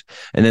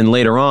 And then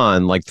later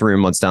on, like 3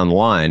 months down the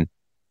line,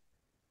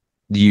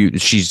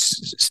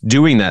 she's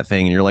doing that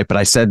thing and you're like, but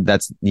I said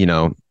that's, you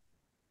know,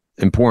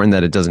 important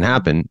that it doesn't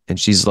happen. And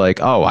she's like,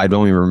 oh, I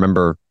don't even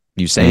remember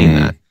you saying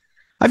that.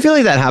 I feel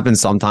like that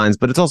happens sometimes,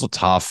 but it's also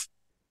tough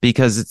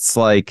because it's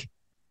like,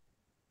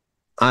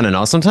 I don't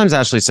know. Sometimes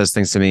Ashley says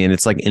things to me and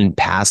it's like in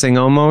passing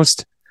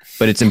almost,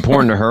 but it's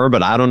important to her,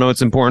 but I don't know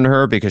it's important to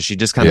her because she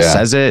just kind of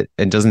says it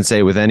and doesn't say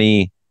it with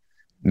any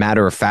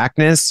matter of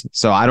factness.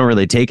 So I don't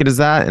really take it as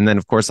that. And then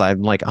of course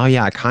I'm like, oh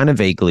yeah, I kind of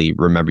vaguely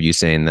remember you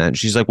saying that. And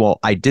she's like, well,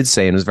 I did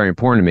say it, and it was very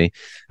important to me.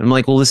 And I'm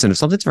like, well, listen, if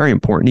something's very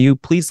important to you,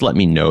 please let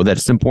me know that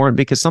it's important,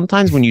 because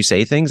sometimes when you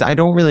say things, I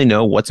don't really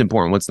know what's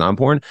important, what's not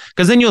important,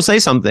 because then you'll say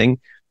something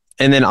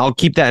and then I'll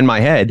keep that in my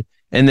head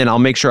and then I'll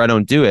make sure I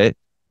don't do it.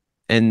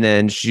 And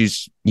then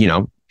she's, you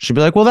know, she'll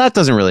be like, well, that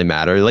doesn't really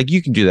matter. Like,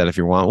 you can do that if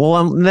you want.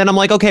 Well, then I'm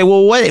like, okay,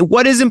 well,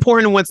 what is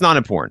important and what's not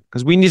important?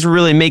 Because we need to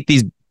really make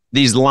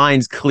these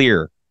lines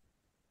clear.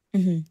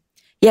 Mm-hmm.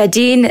 Yeah,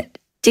 Dean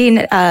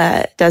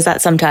does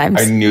that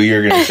sometimes. I knew you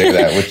were going to say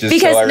that, which is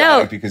because, so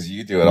ironic because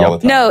you do it all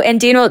the time. No, and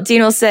Dean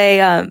will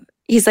say,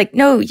 he's like,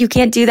 no, you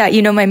can't do that.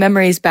 You know, my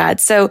memory's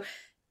bad. So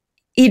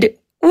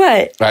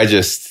what? I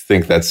just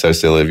think that's so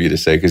silly of you to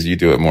say because you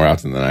do it more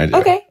often than I do.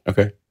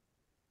 Okay.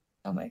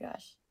 Oh my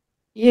gosh.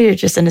 You're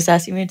just in a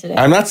sassy mood today.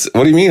 I'm not.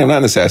 What do you mean? I'm not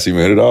in a sassy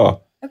mood at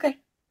all. Okay.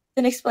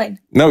 Then explain.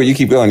 No, you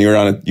keep going. You're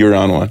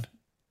on one.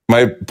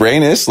 My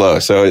brain is slow,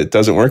 so it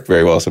doesn't work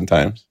very well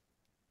sometimes.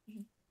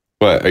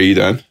 What? Are you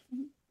done?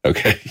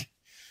 Okay.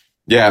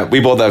 Yeah,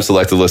 we both have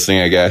selective listening,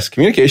 I guess.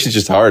 Communication is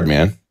just hard,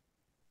 man.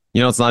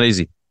 You know, it's not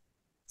easy.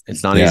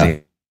 It's not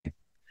easy.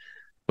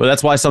 But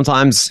that's why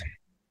sometimes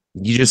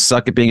you just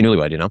suck at being a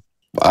newlywed, you know?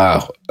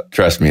 Wow.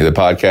 Trust me, the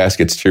podcast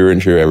gets truer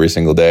and truer every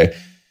single day.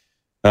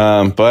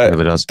 But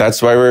really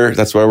that's why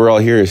we're all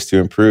here, is to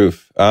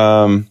improve.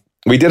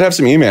 We did have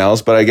some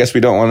emails, but I guess we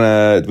don't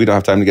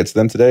have time to get to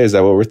them today. Is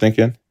that what we're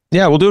thinking?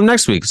 Yeah, we'll do them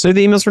next week. Save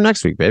the emails for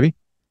next week, baby.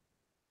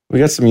 We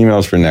got some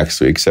emails for next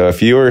week. So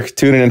if you were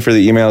tuning in for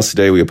the emails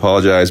today, we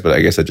apologize, but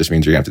I guess that just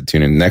means you're going to have to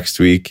tune in next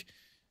week,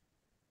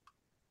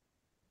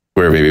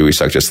 where maybe we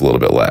suck just a little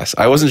bit less.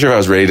 I wasn't sure if I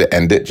was ready to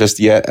end it just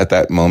yet at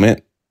that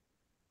moment,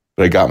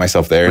 but I got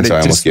myself there, and so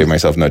I almost gave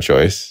myself no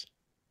choice.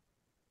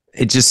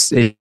 It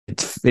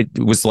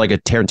was like a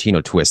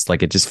Tarantino twist.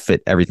 Like, it just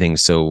fit everything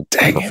so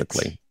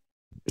perfectly.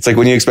 It's like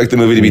when you expect the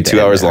movie to be 2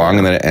 hours long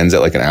and then it ends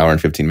at like an hour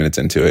and 15 minutes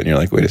into it, and you're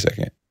like, wait a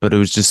second. But it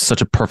was just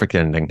such a perfect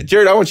ending.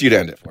 Jared, I want you to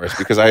end it for us,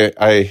 because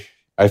I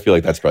feel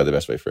like that's probably the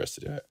best way for us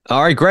to do it.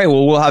 All right, great.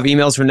 Well, we'll have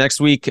emails for next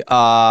week.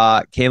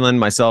 Kaylin,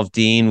 myself,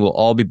 Dean will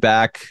all be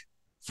back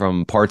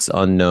from parts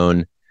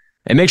unknown.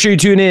 And make sure you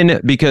tune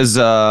in because,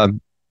 well,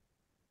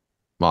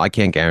 I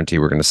can't guarantee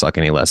we're going to suck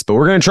any less, but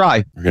we're going to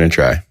try. We're going to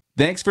try.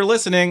 Thanks for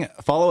listening.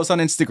 Follow us on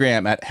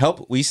Instagram at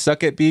Help We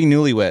Suck at Being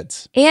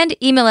Newlyweds. And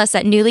email us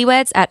at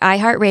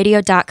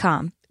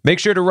newlyweds@iheartradio.com. Make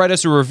sure to write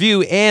us a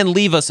review and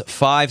leave us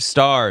 5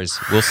 stars.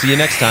 We'll see you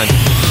next time.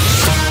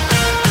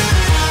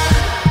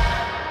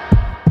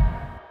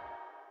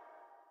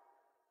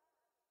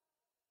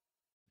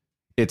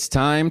 It's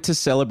time to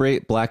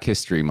celebrate Black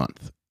History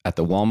Month at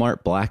the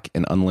Walmart Black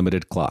and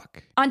Unlimited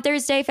Clock. On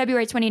Thursday,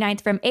 February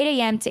 29th from 8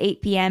 a.m. to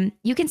 8 p.m.,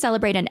 you can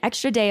celebrate an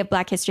extra day of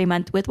Black History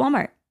Month with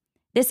Walmart.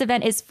 This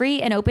event is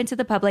free and open to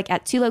the public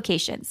at 2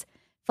 locations,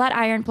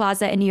 Flatiron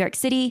Plaza in New York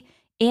City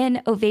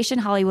and Ovation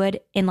Hollywood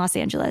in Los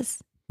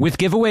Angeles. With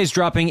giveaways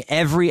dropping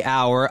every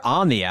hour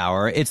on the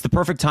hour, it's the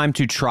perfect time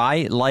to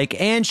try, like,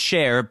 and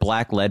share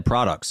black-led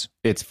products.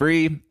 It's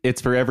free, it's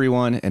for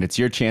everyone, and it's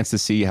your chance to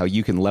see how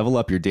you can level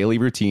up your daily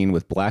routine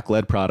with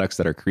black-led products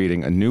that are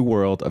creating a new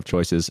world of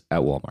choices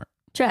at Walmart.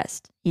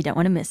 Trust, you don't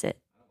want to miss it.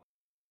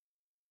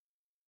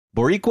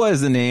 Boricua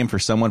is the name for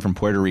someone from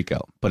Puerto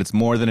Rico, but it's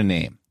more than a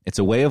name. It's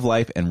a way of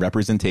life and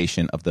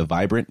representation of the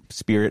vibrant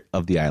spirit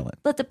of the island.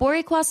 Let the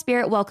Boricua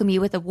spirit welcome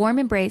you with a warm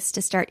embrace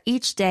to start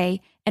each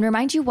day and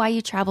remind you why you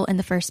travel in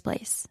the first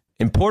place.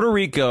 In Puerto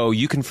Rico,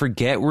 you can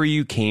forget where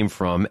you came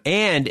from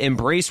and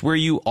embrace where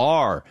you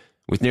are.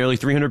 With nearly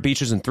 300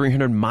 beaches and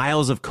 300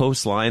 miles of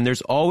coastline,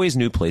 there's always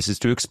new places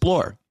to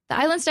explore. The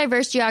island's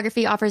diverse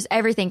geography offers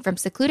everything from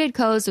secluded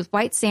coves with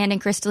white sand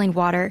and crystalline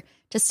water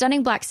to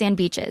stunning black sand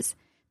beaches.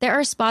 There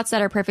are spots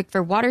that are perfect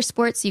for water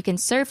sports. You can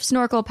surf,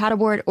 snorkel,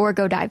 paddleboard, or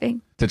go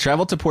diving. To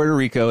travel to Puerto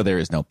Rico, there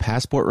is no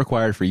passport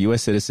required for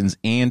U.S. citizens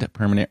and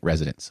permanent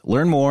residents.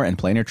 Learn more and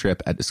plan your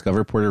trip at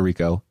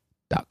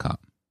discoverpuertorico.com.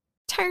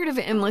 Tired of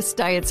endless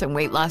diets and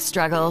weight loss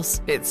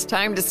struggles? It's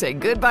time to say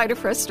goodbye to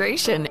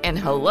frustration and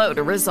hello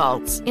to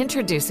results.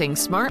 Introducing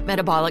Smart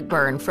Metabolic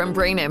Burn from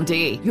Brain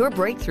MD, your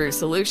breakthrough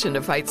solution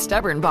to fight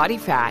stubborn body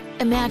fat.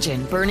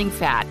 Imagine burning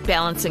fat,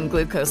 balancing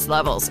glucose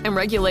levels, and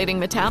regulating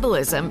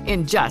metabolism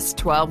in just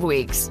 12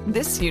 weeks.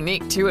 This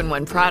unique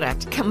 2-in-1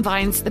 product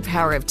combines the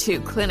power of 2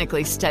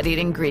 clinically studied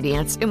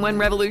ingredients in one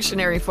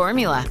revolutionary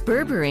formula.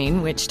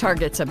 Berberine, which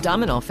targets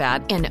abdominal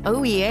fat, and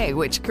OEA,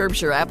 which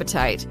curbs your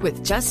appetite.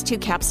 With just 2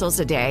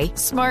 capsules a day,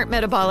 Smart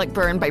Metabolic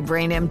Burn by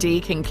Brain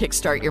MD can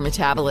kickstart your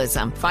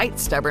metabolism, fight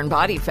stubborn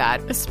body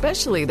fat,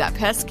 especially that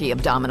pesky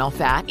abdominal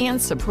fat,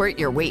 and support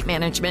your weight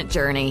management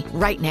journey.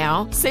 Right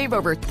now, save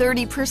over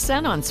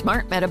 30% on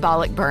Smart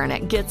Metabolic Burn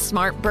at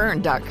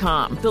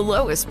GetSmartBurn.com. The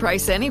lowest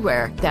price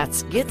anywhere.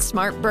 That's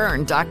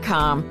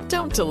GetSmartBurn.com.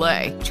 Don't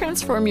delay.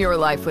 Transform your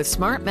life with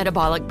Smart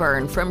Metabolic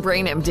Burn from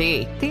Brain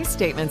MD. These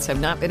statements have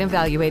not been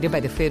evaluated by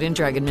the Food and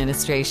Drug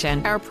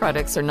Administration. Our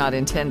products are not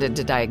intended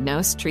to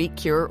diagnose, treat,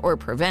 cure, or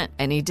prevent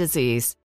any disease.